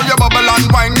way all your bubble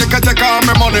and wine, you can take all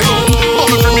my money.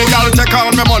 Bubble for me, girl, take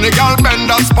all my money. Girl,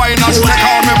 bend that spine and take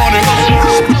all my money.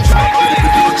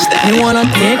 Me wanna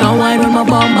take a wine when my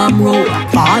bum roll,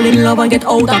 fall in love and get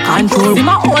out of control. See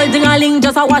my old ding-a-ling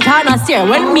just a watch and a stare.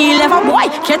 When me left a boy,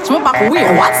 catch me back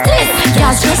weird. What's this?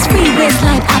 Yes, just free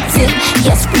waistline active.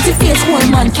 Yes, pretty face, whole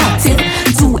man captive.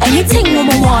 Do anything when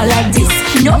I want like this.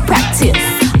 No practice.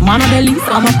 Man of the least,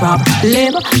 I'm a problem.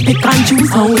 Pick and choose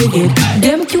how we get.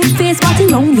 Them cute face, party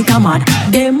round with a mad.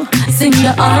 Them sing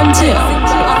the anthem.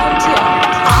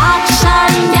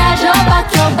 Action, get your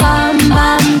back, your bam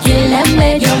bam. Kill them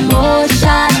with your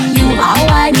motion. You are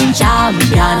whining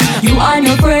champion. You are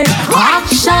no friend.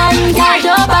 Action, get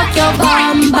your back, your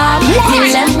bam bam. Kill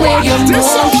them with your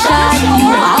motion.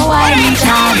 You are whining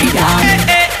champion.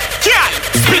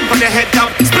 Spin from the head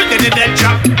top, spin in the dead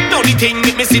drop. Now the thing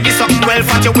make me see this something well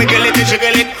fat. You wiggle it,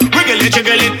 jiggle it, wiggle it,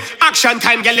 jiggle it. Action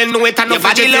time, girl, you know it and no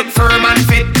body look firm and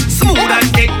fit, smooth and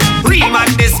thick. Ream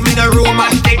and this, me no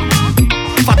romantic.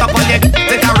 Fat up on the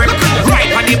take a rip,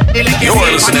 right on the like you're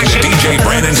listening to DJ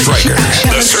Brandon Stryker,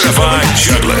 the certified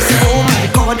juggler. Oh my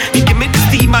God, you give me the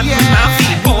steam and I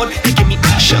feel bored. You give me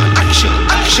action, action,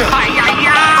 action.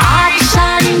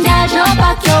 Action, get your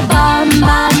back, your bam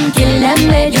bam. Kill them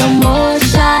with your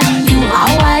motion. You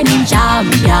are whining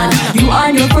champion. You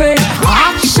are no friend.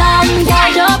 Action,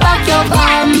 get your back, your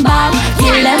bam bam.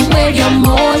 Kill them with your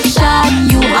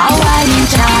motion. You are whining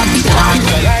champion.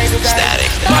 Static.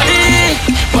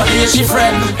 Buddy is she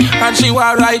friend, and she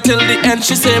was right till the end.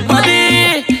 She said,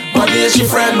 buddy is she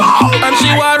friend, and she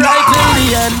was right till the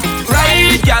end.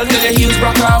 Right, girl, till the heels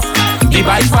broke off. The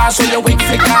bike fast when your wig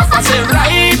flick off. I said,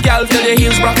 right, girl, till the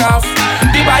heels broke off.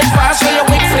 The bike fast when your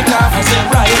wig flick off. I said,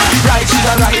 right, she's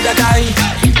a ride or die.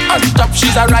 On top,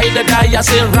 she's a ride or die. I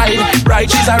said, right,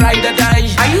 she's a ride or die.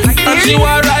 And she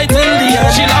was right till the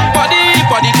end. She love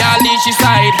body can't leave she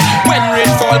side. When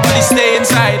rain fall, body stay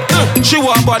inside. She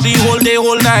want body whole day,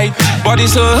 whole night. Body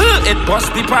so it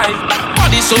bust the pipe.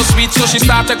 Body so sweet, so she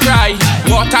start to cry.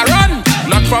 Water run,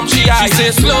 not from she eye. She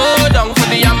say slow down for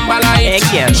the amber light.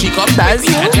 She come with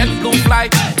me a jet blue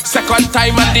flight. Second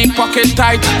time and the pocket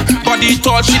tight. Body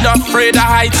tall, she not afraid of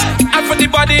heights. And for the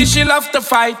body, she love to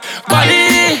fight.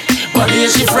 Body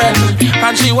is she friend,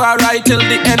 and she was right till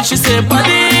the end. She say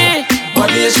body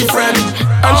is she friend,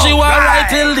 and she was right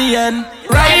till the end.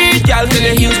 Right, girl, till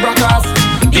the heels broke off.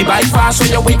 The bike fast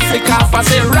when your wig flick off. I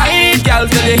say right, girl,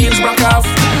 till the heels broke off.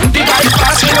 The bike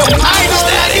fast when your wig flick off. I know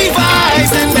that the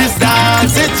vibes in this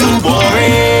dance is too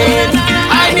boring.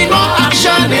 I need more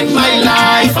action in my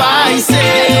life, I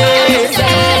say.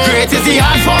 Great is the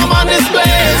art form on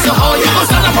display. So how you go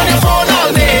stand up on your phone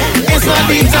all day? It's not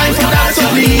the time for that, so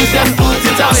please just put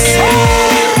it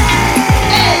away.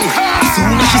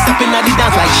 Soon as she step in at the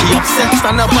dance like she upset.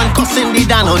 Stand up and cussing the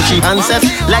dan on she handset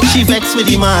like she vexed with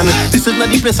the man. This is not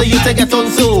the place for you to get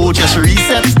on, so just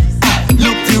reset.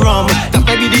 Look the rum, that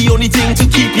might be the only thing to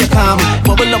keep you calm.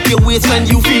 Bubble up your waist when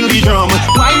you feel the drum.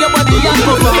 Wind your body and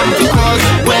perform, because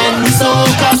when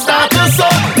soca start to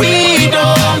soak, we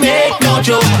don't make no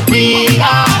joke. We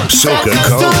are Soca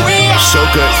Code.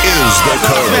 Soca is the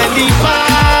code. When the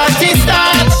party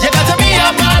starts, you got to be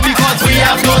a part, because we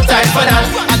have no time for that.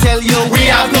 I tell you,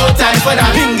 we have no time for that.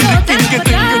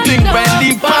 When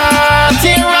the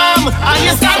party ram and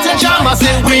you start to jam, I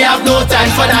say we have no time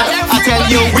for that. I tell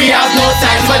you, we have no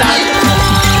time for that.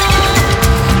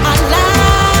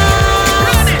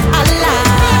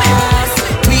 Alas,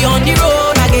 we on the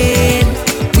road again.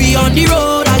 We on the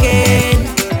road again.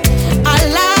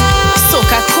 Alas,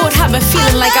 Soca Code have me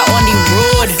feeling like I'm on the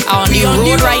road. I'm on the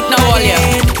road right now, all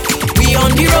yeah. We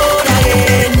on the road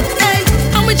again. Hey,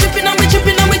 and we dripping down.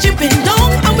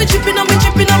 And we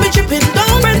dripping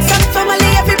down. Friends and family,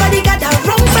 everybody gather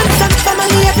round. Friends and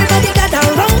family, everybody gather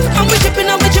round. And we dripping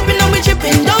down.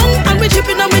 And we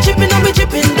dripping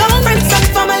down. Friends and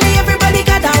family, everybody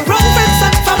gather round. Friends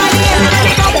and family,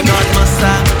 everybody gather round. God must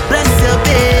bless your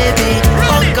baby.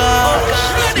 Oh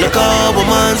gosh, look how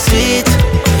woman sweet.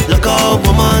 Look how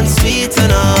woman sweet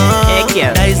enough.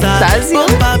 That is that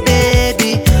bumper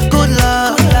baby. Good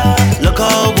luck. Look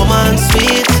how woman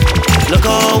sweet. Look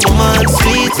how woman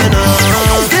sweet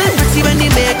enough. Still pretty when the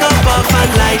makeup off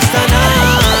and lights turn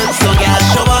on. So girl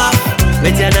show up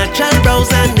with your natural brows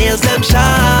and nails them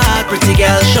sharp. Pretty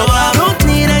girl show up. Don't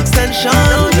need extensions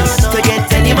to get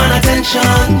any man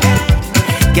attention.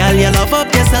 Girl, you love up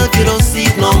yourself, you don't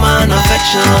seek no man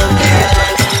affection.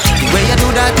 When you do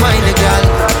that, mind the girl.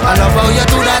 I love how you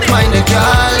do that, mind the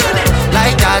girl.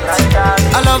 Like that.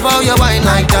 I love how you whine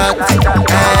like that.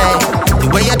 Hey, the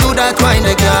way you do that, mind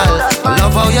the girl. I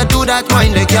love how you do that,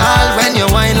 mind the girl. When you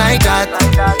whine like that.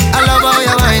 I love how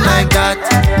you whine like that.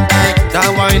 Hey, that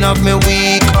whine of me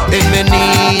weak in my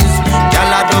knees.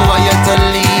 Girl, I don't want you to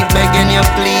leave, begging you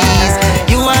please.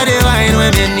 You are the wine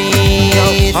when you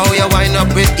need. How you wind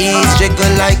up with ease,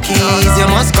 jiggle like keys. You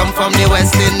must come from the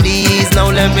West Indies.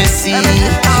 Now let me see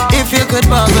if you could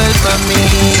bubble for me.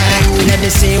 Let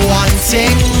me say one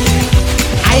thing.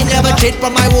 I never cheat for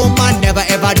my woman, never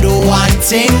ever do one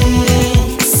thing.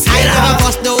 I never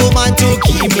force the woman to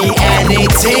give me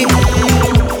anything.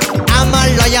 I'm a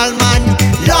loyal man,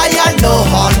 loyal no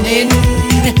hunting.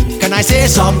 Can I say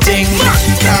something?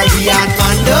 Caribbean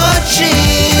man don't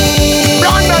cheat.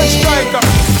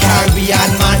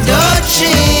 Caribbean man don't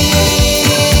cheat.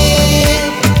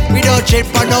 We don't cheat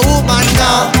for no woman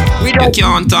now. You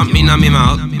can't talk me in my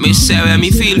mouth. Me say where me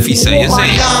feel fi say you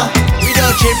say. We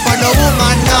don't cheat for no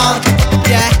woman now.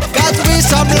 Yeah, got to be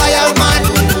some loyal man.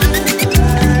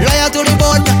 Loyal to the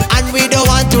bone and we don't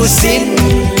want to sin.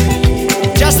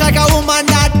 Just like a woman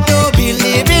that don't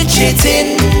believe in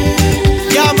cheating.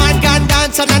 Your man can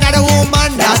dance on another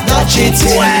woman, that's not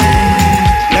cheating.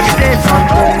 Let me say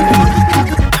something.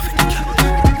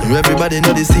 Everybody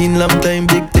know the scene, long time,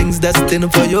 big things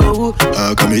destined for you.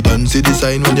 Come you done see the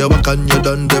sign when you walk and you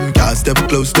done them can't step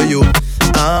close to you.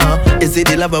 Is it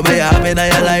the love of me having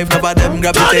in your life? None of them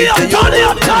gravitate to you.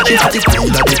 It's feel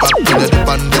at the back, in the dip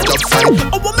on the top side.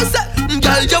 Oh, what me say?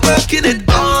 Girl, you're working it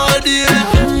all day,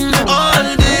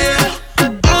 all day,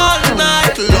 all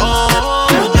night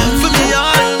long. For me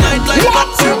all night like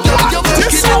that. Girl, you're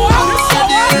working it all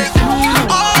day,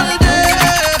 all day.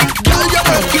 Girl, you're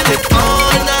working it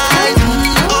all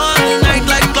night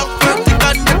like clockwork. Tick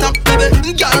and get up,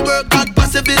 baby. Girl, work hard,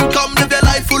 passive income, live your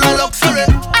life full of luxury.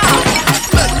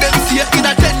 When them see you in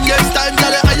a 10 years time,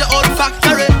 girl, you are your own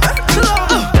factory.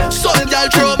 Some girl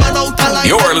throw man out a line.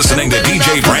 You're listening to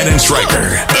DJ Brandon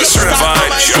Stryker, the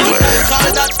certified juggler.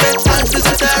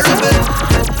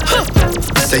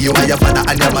 Say you are your father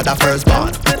and your mother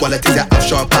firstborn. Qualities you have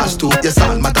sure pass to your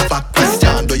son. Matter of fact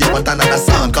question, do you want another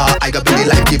son? Cause I got be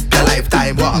like keep your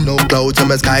lifetime warm. No clouds on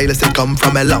my sky, listen come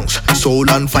from a lungs. Soul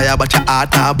on fire but your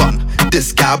heart a bun.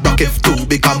 This car broke if two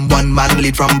become one man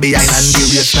lead from behind and the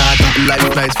race not up.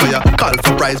 Life nice for ya, call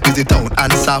for price, busy town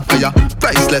answer for ya.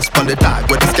 Priceless on the tag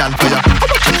with the scan for ya.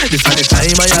 This is the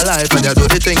time of your life and you do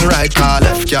the thing right. Call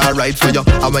left, car right for you.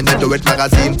 And when you do it,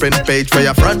 magazine print page for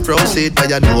your front row seat. But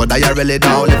you know that you're really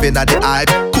down, living at the hype.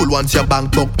 Cool once your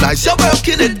bank book nice. You're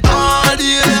working it all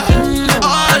day,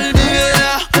 all day,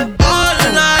 all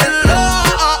night long.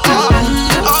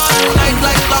 All night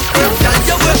like clockwork, girl,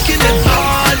 you're working it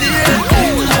all day,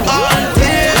 all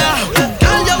day.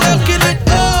 Girl, you're working it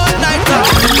all night long.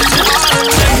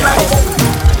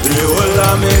 The whole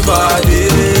of me body,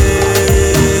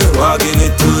 I give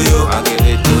it to you, I give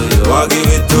it to you, I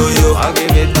give it to you, I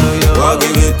give it to you, I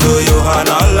give it to you, and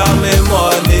all of me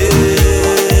money,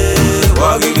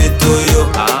 I give it to you,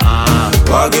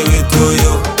 I give it to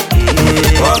you,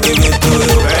 I give it to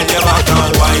you. Bend your back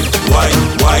and wine, wine,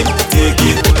 wine, take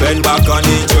it. Bend back on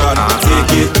the drum,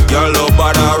 take it. Your love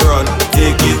bother run,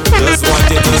 take it. Just want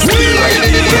it to stay right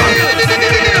here.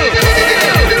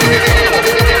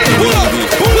 Pull up,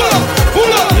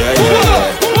 pull up, yeah, yeah,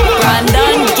 yeah.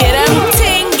 Brandon, get him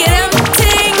ting, get him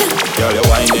ting. Girl, you're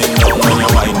whining down when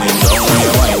you're whining down when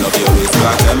you wind up your waist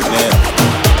back and there.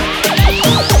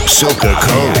 Soca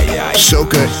Code.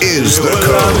 Soca is the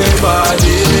code.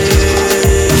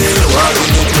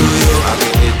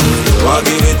 I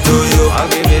give it to you, I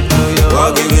give it to you,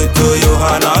 I give it to you,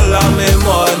 and all of me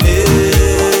money.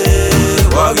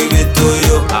 I give it to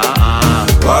you,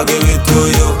 I give it to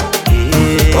you,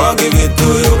 I give it to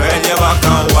you. Bend your back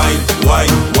and wine,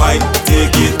 wine, wine,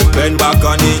 take it. Bend back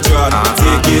on the drum,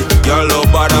 take it. Your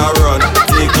love bother run,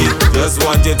 take it. Just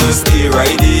want you to stay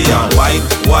right here and wine,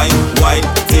 wine, wine,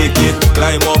 take it.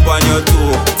 Climb up on your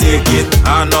toe, take it.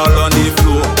 And all on the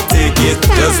floor, take it.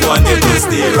 Just want you to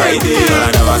stay right here.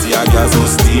 I never see a girl so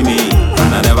steamy,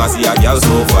 and I never see a girl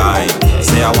so fine.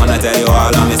 Say I wanna tell you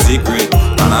all of my secret,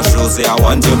 and I sure say I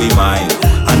want you be mine.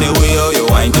 And the way how you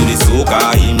wine to the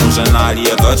soca, emotionally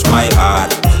you touch my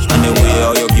heart. And the way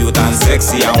how you cute and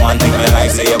sexy, I want take my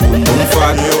life, say you boom boom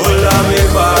fat. You all of me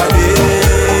body,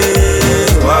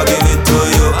 I give it to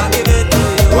you, I give it to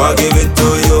you, I give it to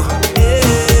you,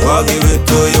 I give it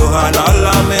to you, and all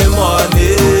of me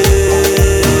money,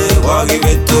 I give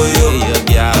it to you,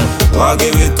 I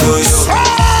give it to you, I give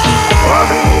it to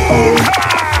you.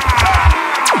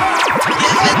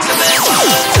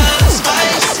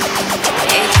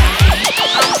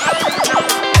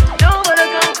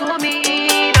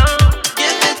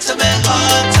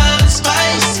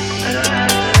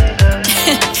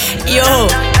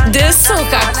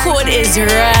 Code is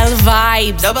real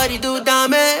vibes. Nobody do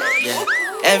damage. Yeah.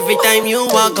 Every time you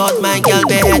walk out, my girl,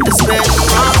 they had to spin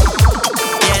wrong.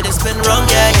 Yeah, they spin wrong,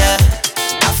 yeah.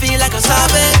 I feel like a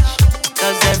savage.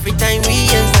 Cause every time we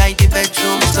inside the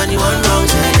bedroom, it's 21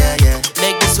 wrongs, yeah.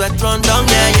 Make the sweat run down,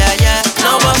 yeah.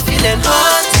 Now I'm feeling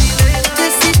hot.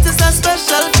 This heat is a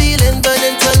special feeling,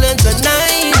 burning till the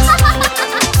night.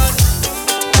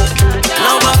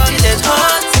 Now I'm feeling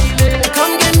hot.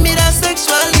 Come give me that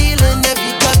sexual healing.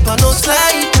 Every cut on no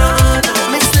slide.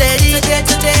 Miss Lady,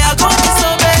 today I go to so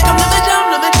bad. Come let me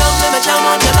jam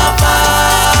on the lava.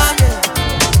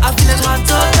 I feel it hot,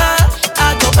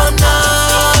 I go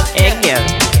banana. Hey girl,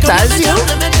 that's you.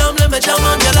 Let me jam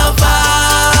on the lava.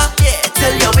 Yeah,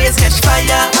 till your waist catch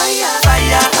fire.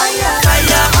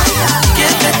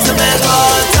 Give it to me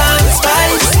all time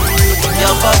spice.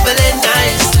 You're bubbling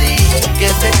nicely.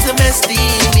 Give it to me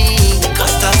steamy,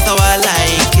 cause that's how I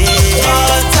like it.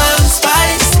 All time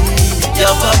spicy.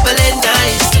 You're bubbling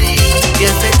nicely.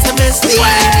 Give it to me steamy.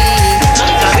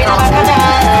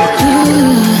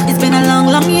 It's been a long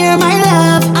year, my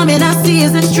love. I'm in a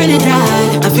season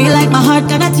Trinidad. I feel like my heart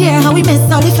gonna tear. How we miss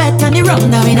all the fat and the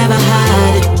rum that we never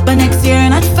had. But next year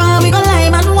not far, we gon'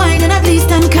 lime and wine and at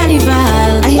least on carnival.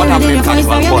 I hear it in your voice,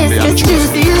 how you miss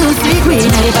Juicy Lucy Queen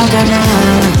of the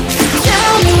Bacchanal.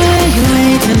 Tell me where you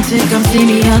waiting to come see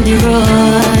me on the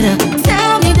road.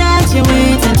 Tell me that you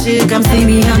waiting to come see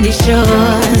me on the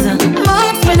shores.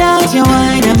 Months without your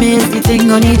wine, I miss the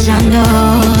thing on each and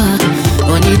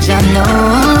on each and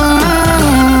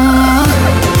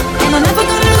and I'm never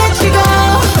gonna let you go.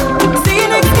 See you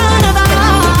next carnival.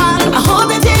 I hope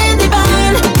that you're in the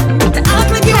band to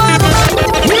act like you are the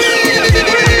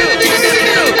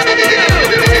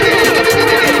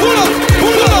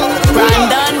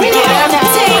Brandon, it's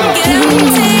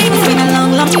been a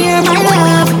long year, my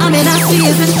love. I'm in a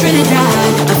season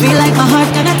Trinidad. I feel like my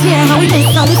heart gonna tear. How we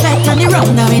miss all the fat and the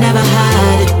rum that we never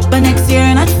had. But next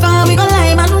year not far, we gon'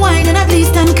 lime and wine and at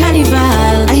least on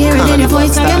carnival. I hear it in your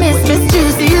voice, how you miss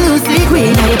Juicy Lucy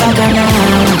Queen of the Bacchanal.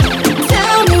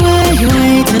 Tell me where you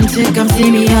waiting to come see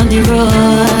me on the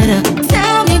road.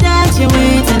 Tell me that you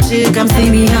waiting to come see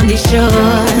me on the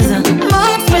shores.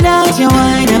 Months without your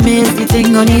wine, I miss the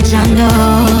thing on each and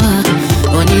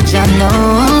on each and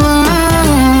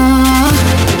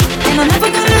and I'm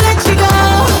never gonna let you go.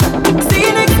 See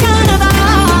you next carnival.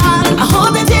 I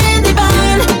hope that you're in the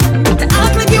band to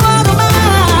act like you are the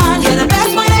man. You're the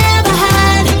best one I ever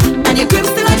had, and your grip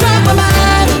still a drive my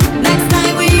mind. Next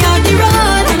time we on the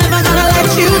road, I'm never gonna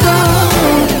let you go.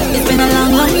 It's been a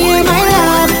long year, my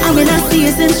love. I'm gonna see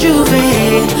you since Juve.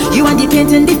 You and the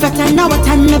painting the fat and now what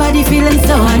and nobody feeling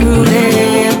so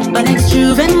unruly. But next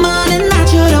Juve morning, I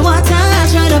throw the water, I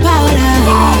throw the powder.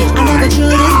 I never threw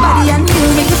this body and you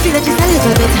make me feel it just a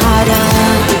little bit harder.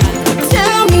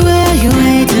 Tell me where you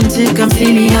waiting to come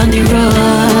see me on the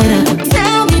road.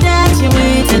 Tell me that you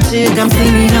waiting to come see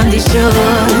me on the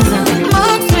shores.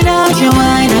 Months without your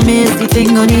wine, I miss the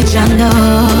thing on each and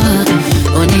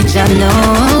on each and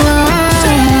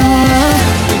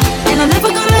and I'm never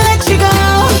gonna let you go.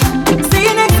 See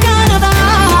you next carnival.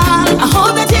 I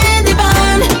hope that you're in the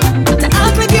band to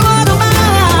act like you are the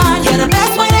man. You're the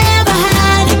best one I ever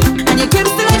had, and your grip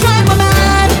still a drive my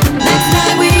mind. Next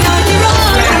time we on the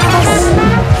road.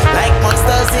 Like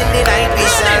monsters in the night, we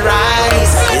shall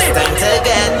rise. It's time to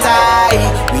get high.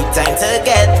 We time to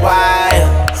get wild.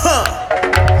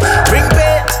 Bring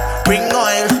bait, bring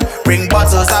oil, bring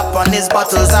bottles up on his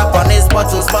bottles, up on his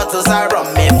bottles, bottles are rum.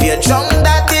 If you're drunk,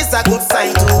 that is a good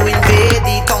sign to invade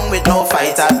the tongue with no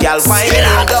fight. A girl whining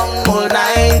down all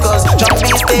night, cause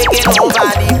Jumpy's taking over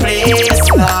the place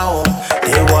now.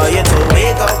 They want you to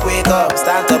wake up,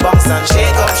 start to bounce and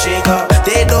shake up.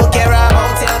 They don't care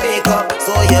about your makeup,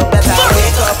 so you better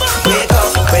wake up.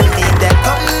 When the dead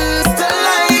comes to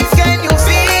life, can you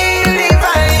feel the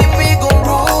vibe? We gon'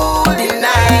 rule the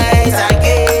night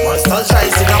again. Monsters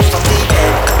rising up from the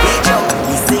dead. We jump,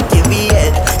 we sinking, we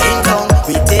head in town.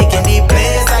 We taking the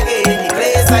place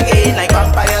again, like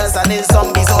vampires and the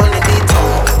zombies all in the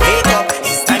town. Wake up,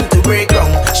 it's time to break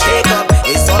ground. Shake up,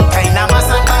 it's all kind of mass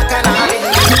and bacchanal in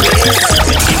this place.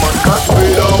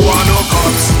 We don't want no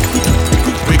cops.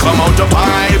 We come out to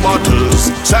buy bottles,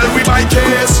 sell we buy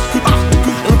case.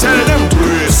 Tell them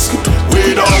brace.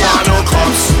 We don't want no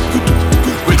cops.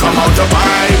 We come out to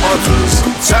buy bottles,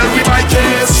 sell we buy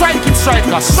case. Strike it,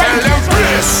 strikers. Sell them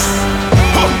brace.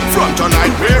 Front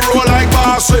tonight we roll like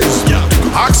bosses.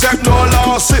 Accept no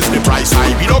losses. The price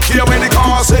high, we don't care where the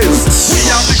cost is. We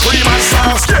have the cream and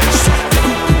sauce, yes.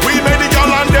 We make the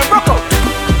girl and them rock up.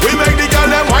 We make the girl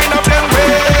them wind up them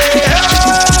way.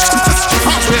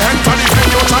 As we head for the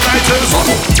venue tonight is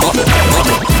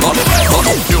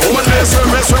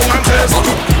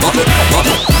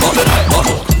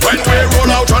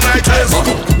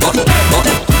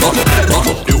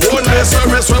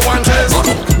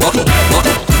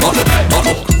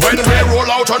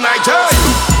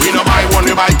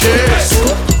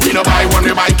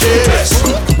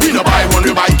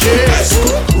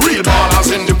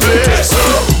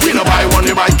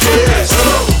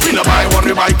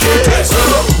buy case.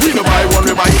 We no buy one,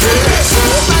 we buy case.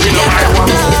 We no buy one.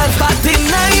 Party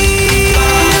night,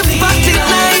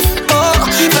 oh.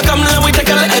 So come now we take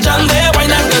a little jam there, why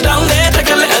not go down there, take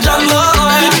a little jam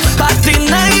low. Party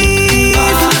night.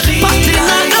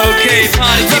 Okay,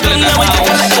 party people in the house.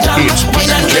 It's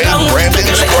DJ Brandon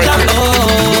Striker.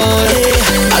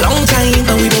 A long time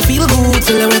and we don't feel good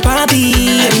till we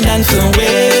party and dance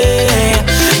away,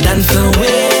 dance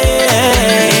away.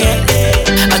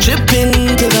 I trip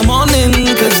into the morning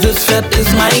cause this fete is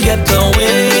my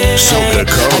getaway. Soca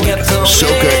Code.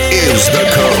 Soca is the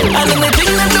code. And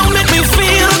anything that don't make me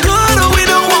feel good, we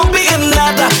don't want be in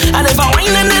that. And if I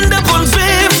whine and end up on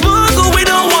Facebook, we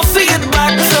don't want see it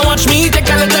back. So watch me take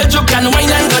a little joke and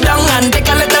whine and go down, and take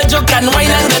a little joke and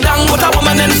whine and go down. Put a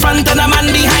woman in front and a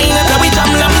man behind it. We jam,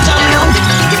 we jam.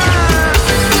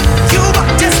 You got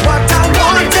just what I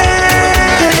wanted.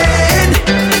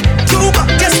 You got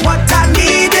just what I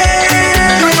needed.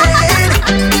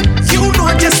 You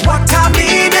know just what I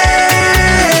needed.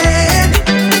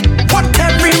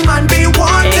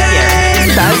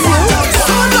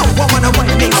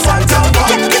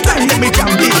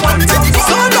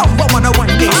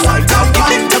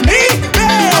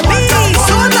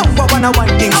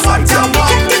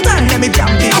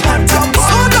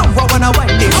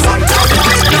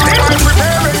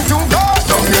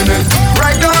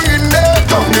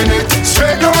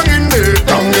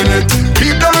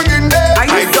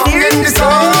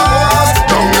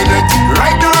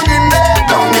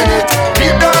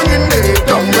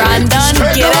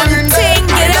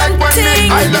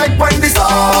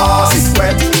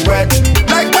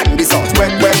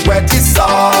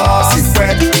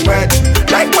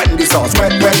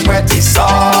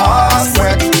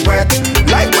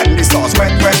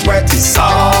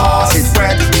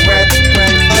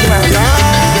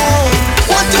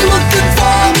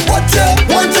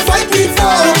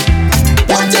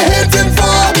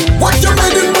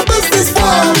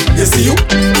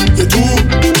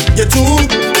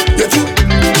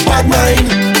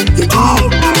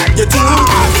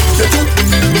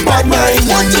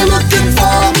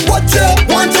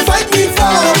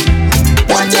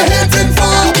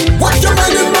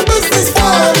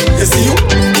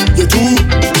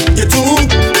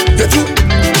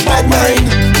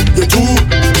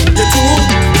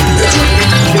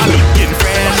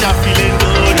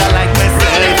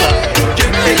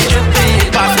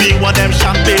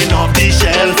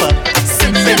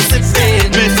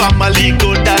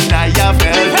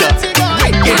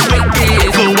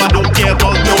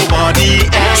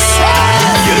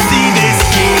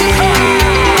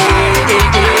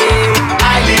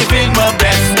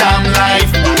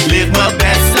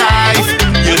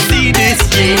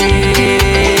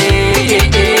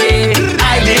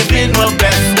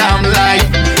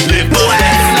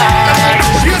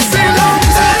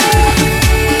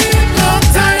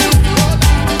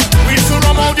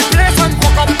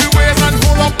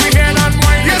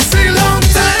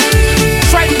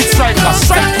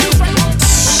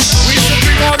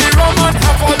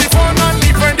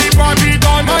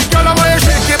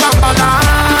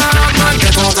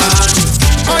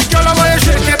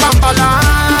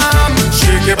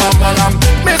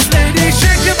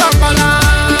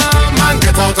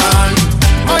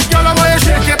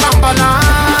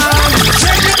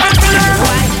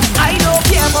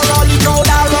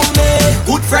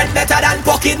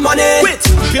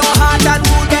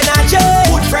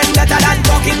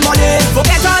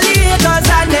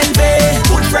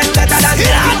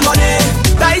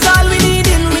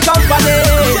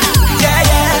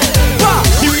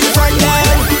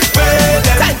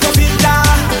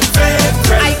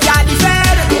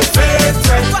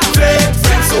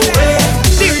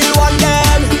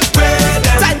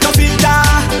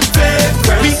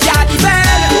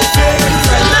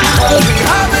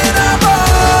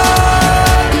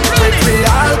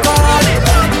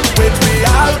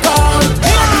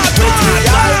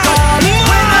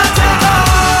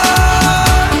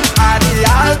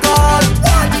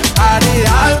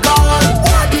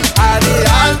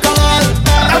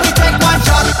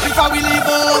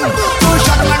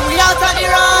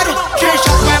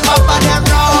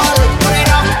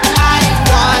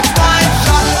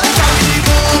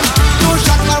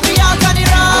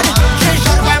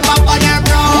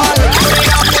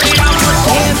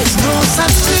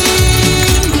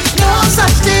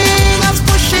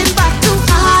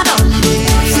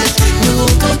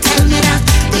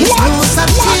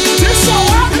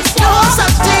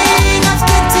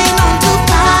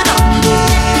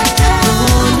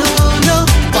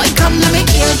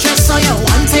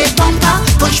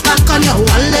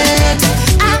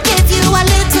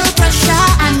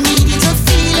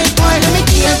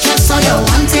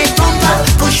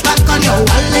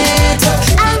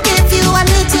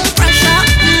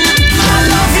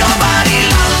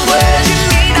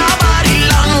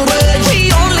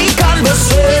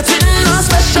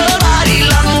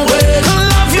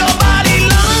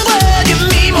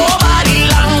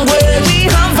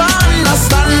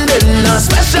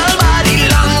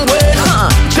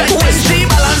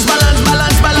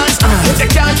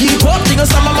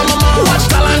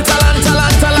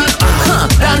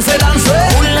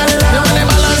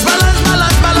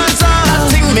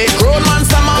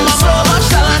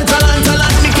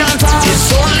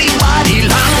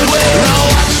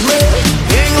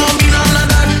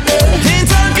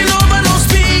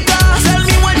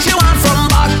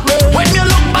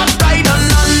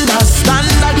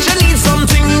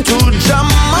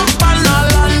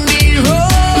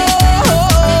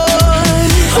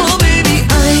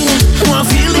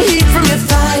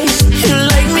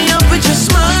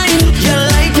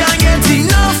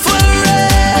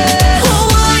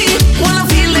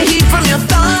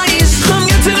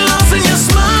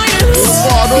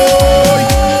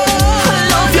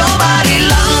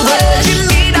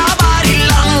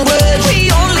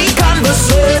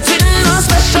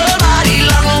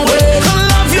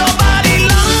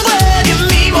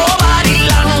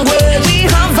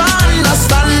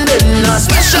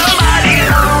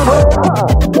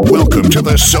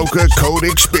 Soca Code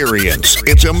Experience.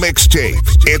 It's a mixtape.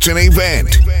 It's an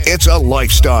event. It's a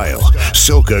lifestyle.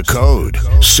 Soca Code.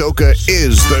 Soca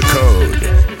is the code.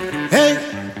 Hey,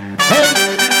 hey.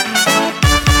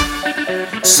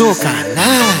 Soca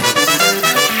nice.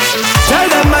 Tell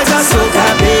them I saw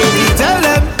soca baby. Tell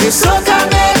them it's soca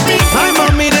baby. My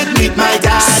mommy did meet my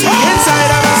daddy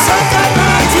inside of a soca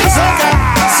party. Soca,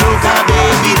 soca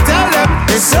baby. Tell them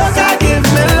it's soca give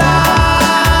me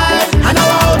life. I know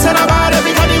out and about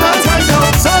everybody wants my know.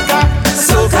 Soca,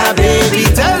 soca baby.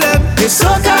 Tell them it's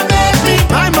soca baby.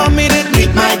 My mommy did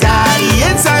meet my daddy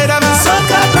inside of a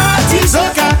soca party.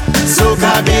 Soca,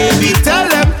 soca baby. Tell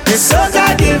them it's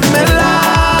soca give me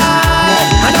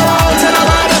life. I know out and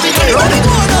about everybody wants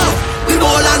my know. We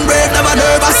roll and brave, never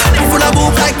nervous. Full of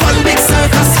move like one big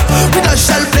circus. We don't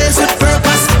shell place with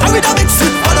purpose. And we don't mix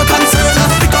with other concern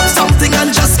us. Pick up something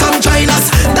and just come join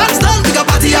us. Dance down, pick up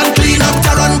party and clean up.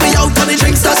 To run we out on the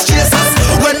drinks, just chase us.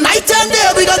 When night and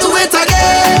day, we gotta do it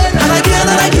again. And again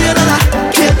and again and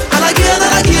again. And again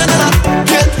and again and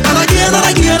again. And again and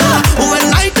again and again. When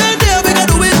night and day, we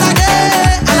gotta do it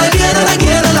again. And again and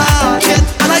again and again.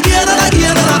 And again and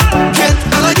again and again.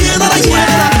 And again and again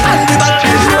and again. And we back.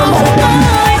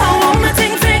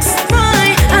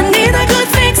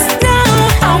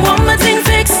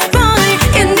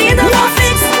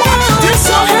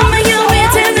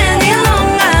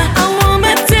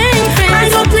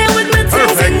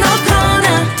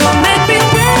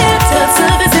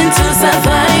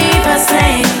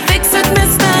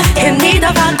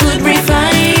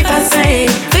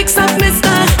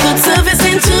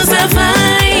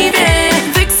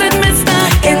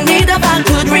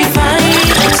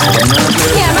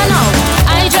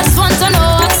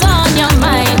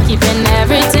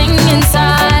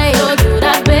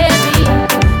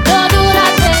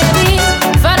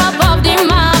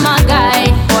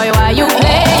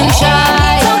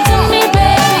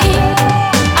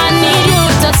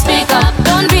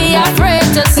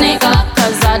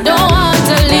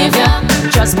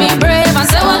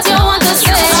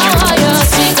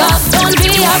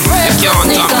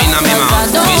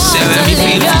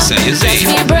 You see? Just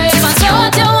be brave and say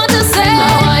what you want to say.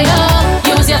 How are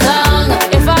you? Use your tongue.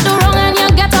 If I do wrong and you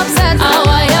get upset, how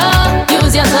are you?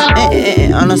 Use your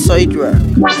tongue. On a side road.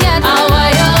 How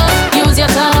are you? Use your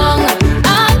tongue.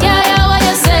 I care what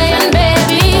you're saying,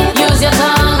 baby. Use your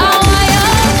tongue. How are you?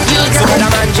 Use your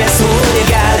tongue. Man, just hold your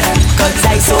gal. Cause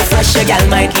I so fresh, your gal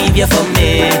might leave you for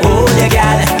me. Hold your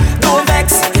gal. Don't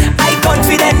vex. I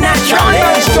confident naturally.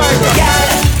 Hold your gal.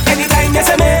 Anytime you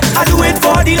say me, I do it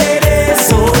for the ladies.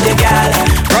 Hold your gal.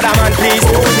 Brother man, please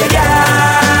hold your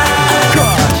gal.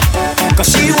 Cause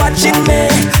she watching me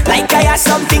like I have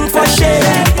something for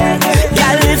share.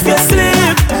 Gal, if you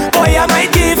slip, boy, I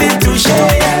might give it to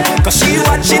share. Cause she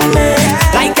watching me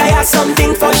like I have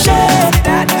something for share.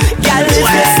 Gal, if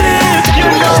you slip, you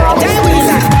know.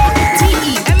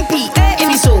 T-E-M-P-A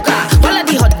in the soca. All of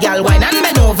the hot gal, wine and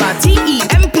bend over.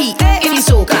 T-E-M-P-A in the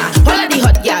soca. All of the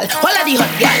hot gal, all of the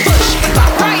hot gal. Push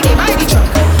back, ride it, buy the truck.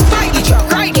 Buy the truck,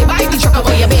 ride it, buy the truck.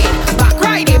 Away your bed. Back,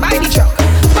 ride it, buy the truck.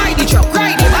 Buy the truck,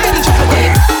 ride it, buy the truck. Away.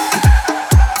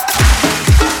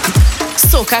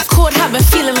 Soca Code have been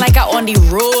feeling like I'm on the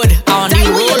road. I'm on the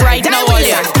road right now, all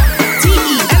yeah.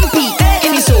 T-E-M-P-A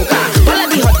in the soca. All of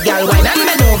the hot gal, wine and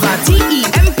bend over.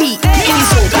 T-E-M-P-A in the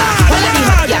soca. All of the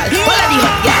hot gal, all of the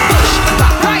hot gal. Push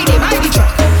back, ride it, buy the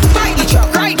truck. Buy the truck,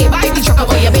 ride it, buy the truck.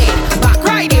 Away your bed. Back,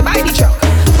 ride it, buy the truck.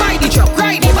 Buy the truck,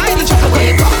 ride it, buy the truck.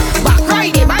 Away your back,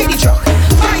 ride it, buy the truck.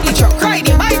 Buy the truck, ride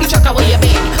it, buy the truck. Away your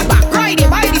bed. Back, ride it,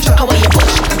 buy the truck. Away your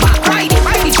push. Back, ride it,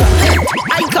 buy the truck.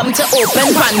 I come to open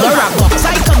Pandora box.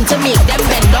 I come to make them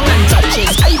bend down and touch it.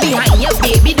 I behind you,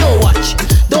 baby, don't watch.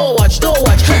 Don't watch, don't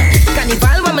watch.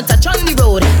 Carnival when me touch on the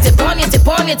road. Tip on you, tip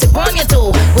on you, tip on your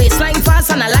toe. Waistline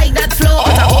fast and I like that flow.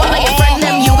 Out of all of your friend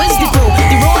them, you is the pro.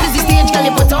 The road is the stage, girl,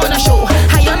 you put on a show.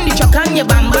 High on the truck and you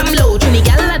bam bam low. Trini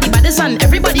gal are the baddest and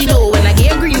everybody know. When I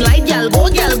get a green light, gal go,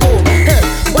 gal go.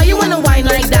 Why you wanna whine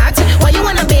like that? Why you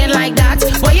wanna bend like that?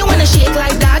 Why you wanna shake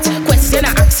like that? Question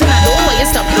I ask and I don't why you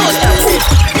stop. No stop.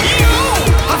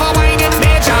 Have a wine it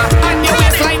major and your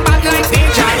waistline bad like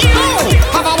danger.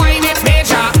 Have a wine it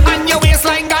major and your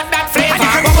waistline got that flavor.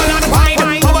 Bubble and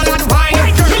wine, bubble and wine.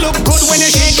 You look good when you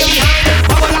shake your behind.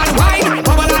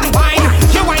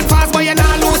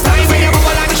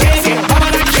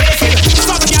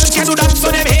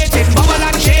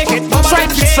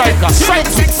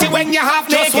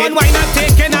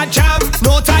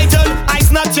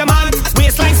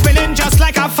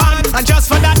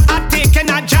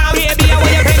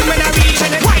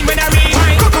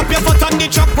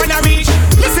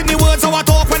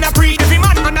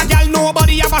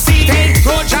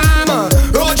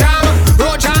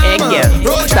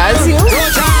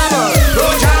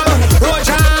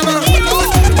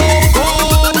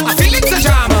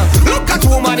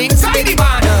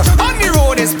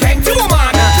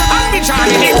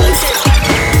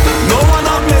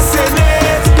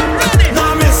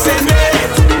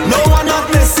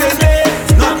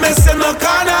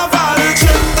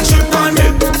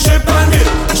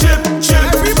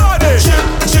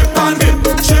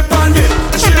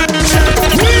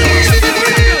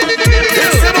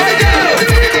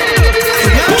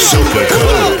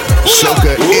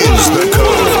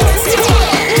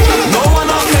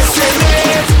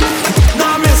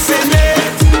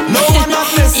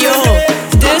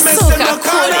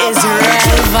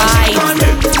 vibe. Chip on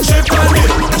it, chip,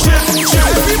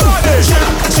 everybody.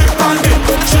 Chip on it,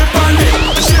 chip on it,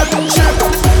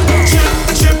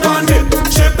 chip on it,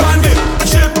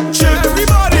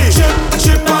 everybody.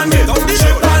 Chip on it,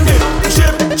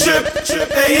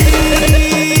 chip. Hey,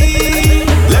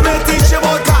 let me teach you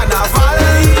about carnival.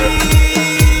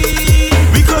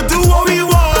 We could do what we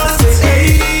want.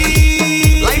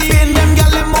 Hey, like paying them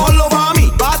gyal them all over me.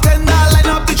 Bartender line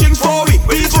up the drinks for me.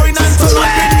 We join and turn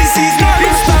up in the season.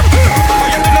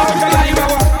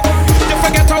 You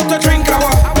forget how to drink our. Oh,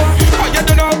 you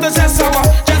don't know how to zest our.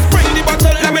 Just bring the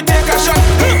bottle, let me take a shot.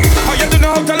 Oh, you don't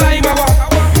know how to lime our.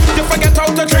 You forget how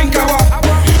to drink our.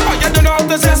 Oh, you don't know how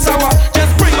to zest our.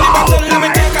 Just bring the bottle, let me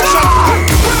take a shot.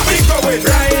 Where we going?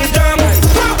 Right down.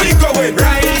 Where we going?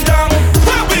 Right down.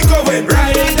 Where we going?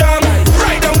 Right down.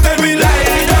 Right down till we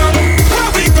lie down.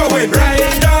 Where we going?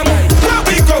 Right down. Where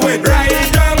we going?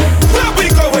 Right down. Where we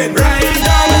going? Right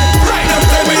down. Right down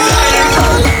till we lie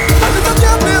down.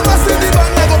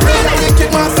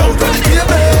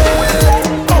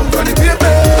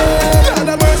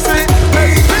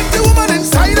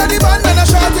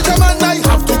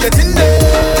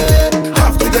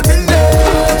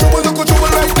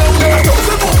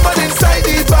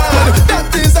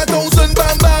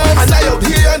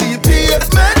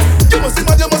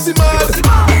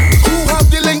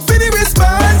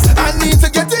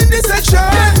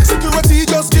 Security,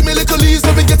 just give me little ease.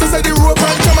 Let me get inside the rope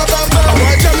and jam a bam bam. I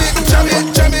want jam it.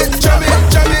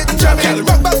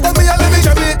 Back for me and let me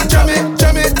jam it.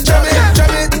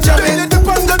 Let the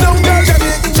pan go down, girl. Jam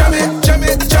it.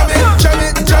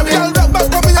 Girl, rock back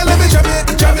for me and let me jam it.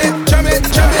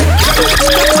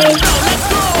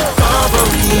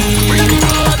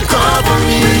 Cover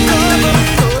me.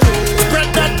 Spread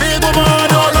that big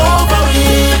woman all over me.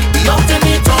 Be out in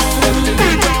the town. Be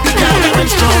gathering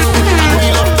strong. We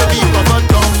love to be covered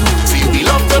down. See, we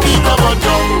love to be covered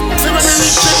down. See, when we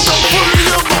reach it, don't pull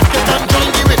your bucket and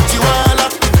don't give it to all.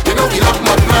 You know we love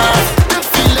mud mass. That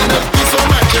feeling will be so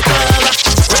magical.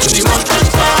 When the mountain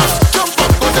pass, jump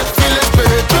up 'cause that feeling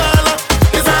spiritual.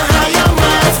 It's a higher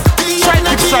mass. The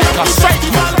energy of the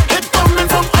festival. It coming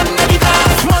from under the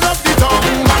glass. Mud up the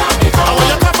tongue. I want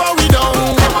you cover we down.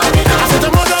 I said to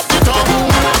mud up the tongue.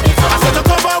 I said to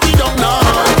cover we down now. I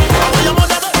want you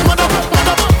mud up the tongue. Mud up the tongue.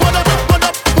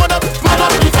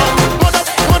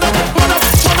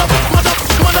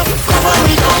 Cover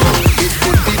we down. It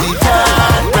could be the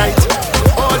dark night,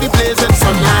 all the blazing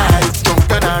sunlight,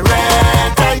 drunken and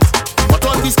red light, but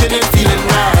all we still ain't feeling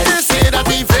right. They say that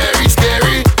we very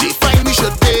scary, they find we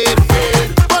should dead,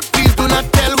 but please do not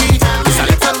tell we. It's a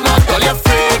little not all you're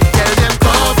afraid. Tell them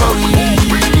cover we.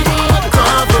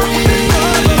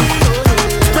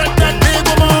 Spread that big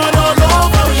woman all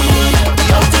over we. Be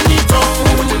out in the town,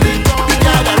 be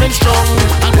gathering strong,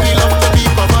 and we love to be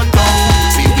covered down.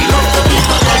 See, we love to be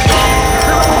covered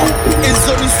down. It's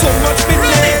only so much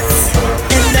minutes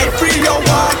in every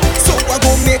hour, so I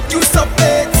gon' make you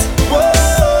submit.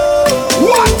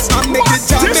 What? I make it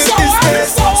jam in business,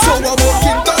 so I work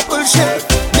in double shift,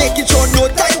 making sure no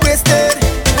time wasted.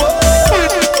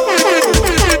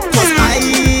 Cause I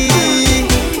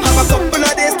have a couple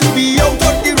of days to be out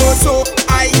on the road, so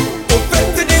I open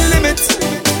to the limits.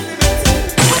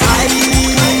 I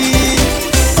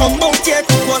come out yet,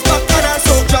 was not gonna,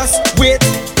 so just wait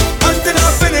until I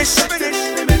finish.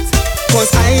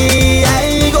 Cause I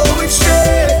going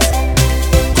straight.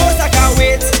 Cause I can't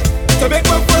wait to make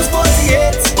my first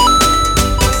 48.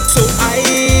 So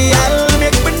I'll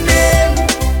make my name.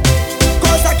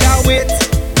 Cause I can't wait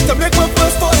to make my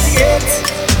first 48.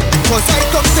 Cause I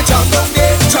come to jam down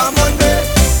there, jam on there,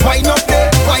 wine up there,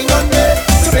 wine on there,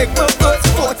 to make my first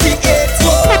 48.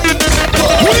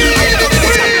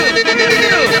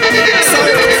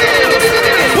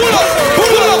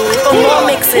 For more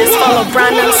mixes, follow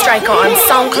Brandon Striker on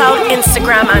SoundCloud,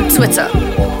 Instagram, and Twitter.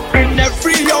 In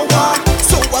every hour,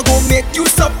 so I gon' make you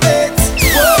submit.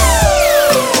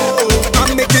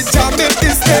 I make it jam in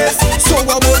business, so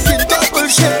I work in double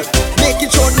shift, making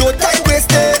sure no time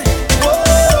wasted.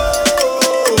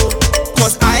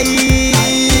 Cause I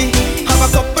have a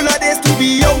couple of days to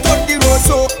be out on the road,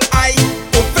 so I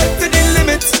open to the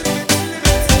limit.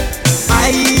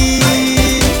 I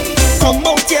come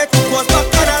out yet, was not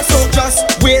gonna, so just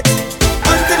wait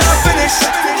until I finish.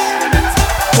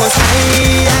 Cause I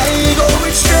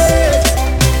going straight.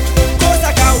 Cause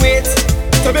I can't wait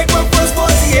to make my first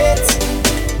 48.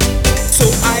 So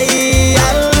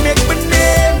I'll make my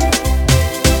name.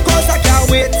 Cause I can't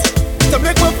wait to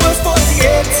make my first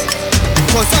 48.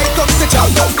 Cause I come to jam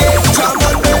down there, jam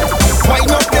on there, wine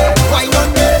up there, wine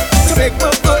on there, to make my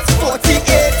first 48.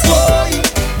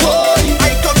 Boy,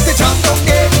 I come to jam down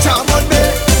there,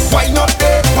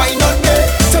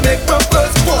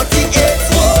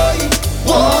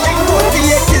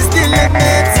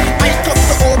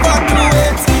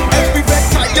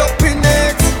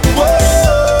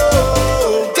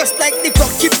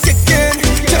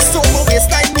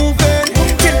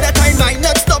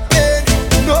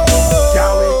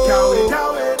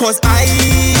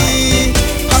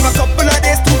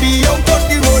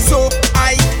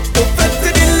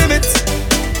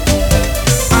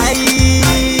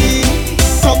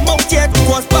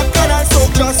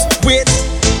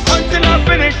 till I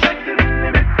finish.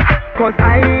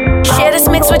 Share this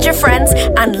mix with your friends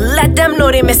and let them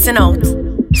know they're missing out.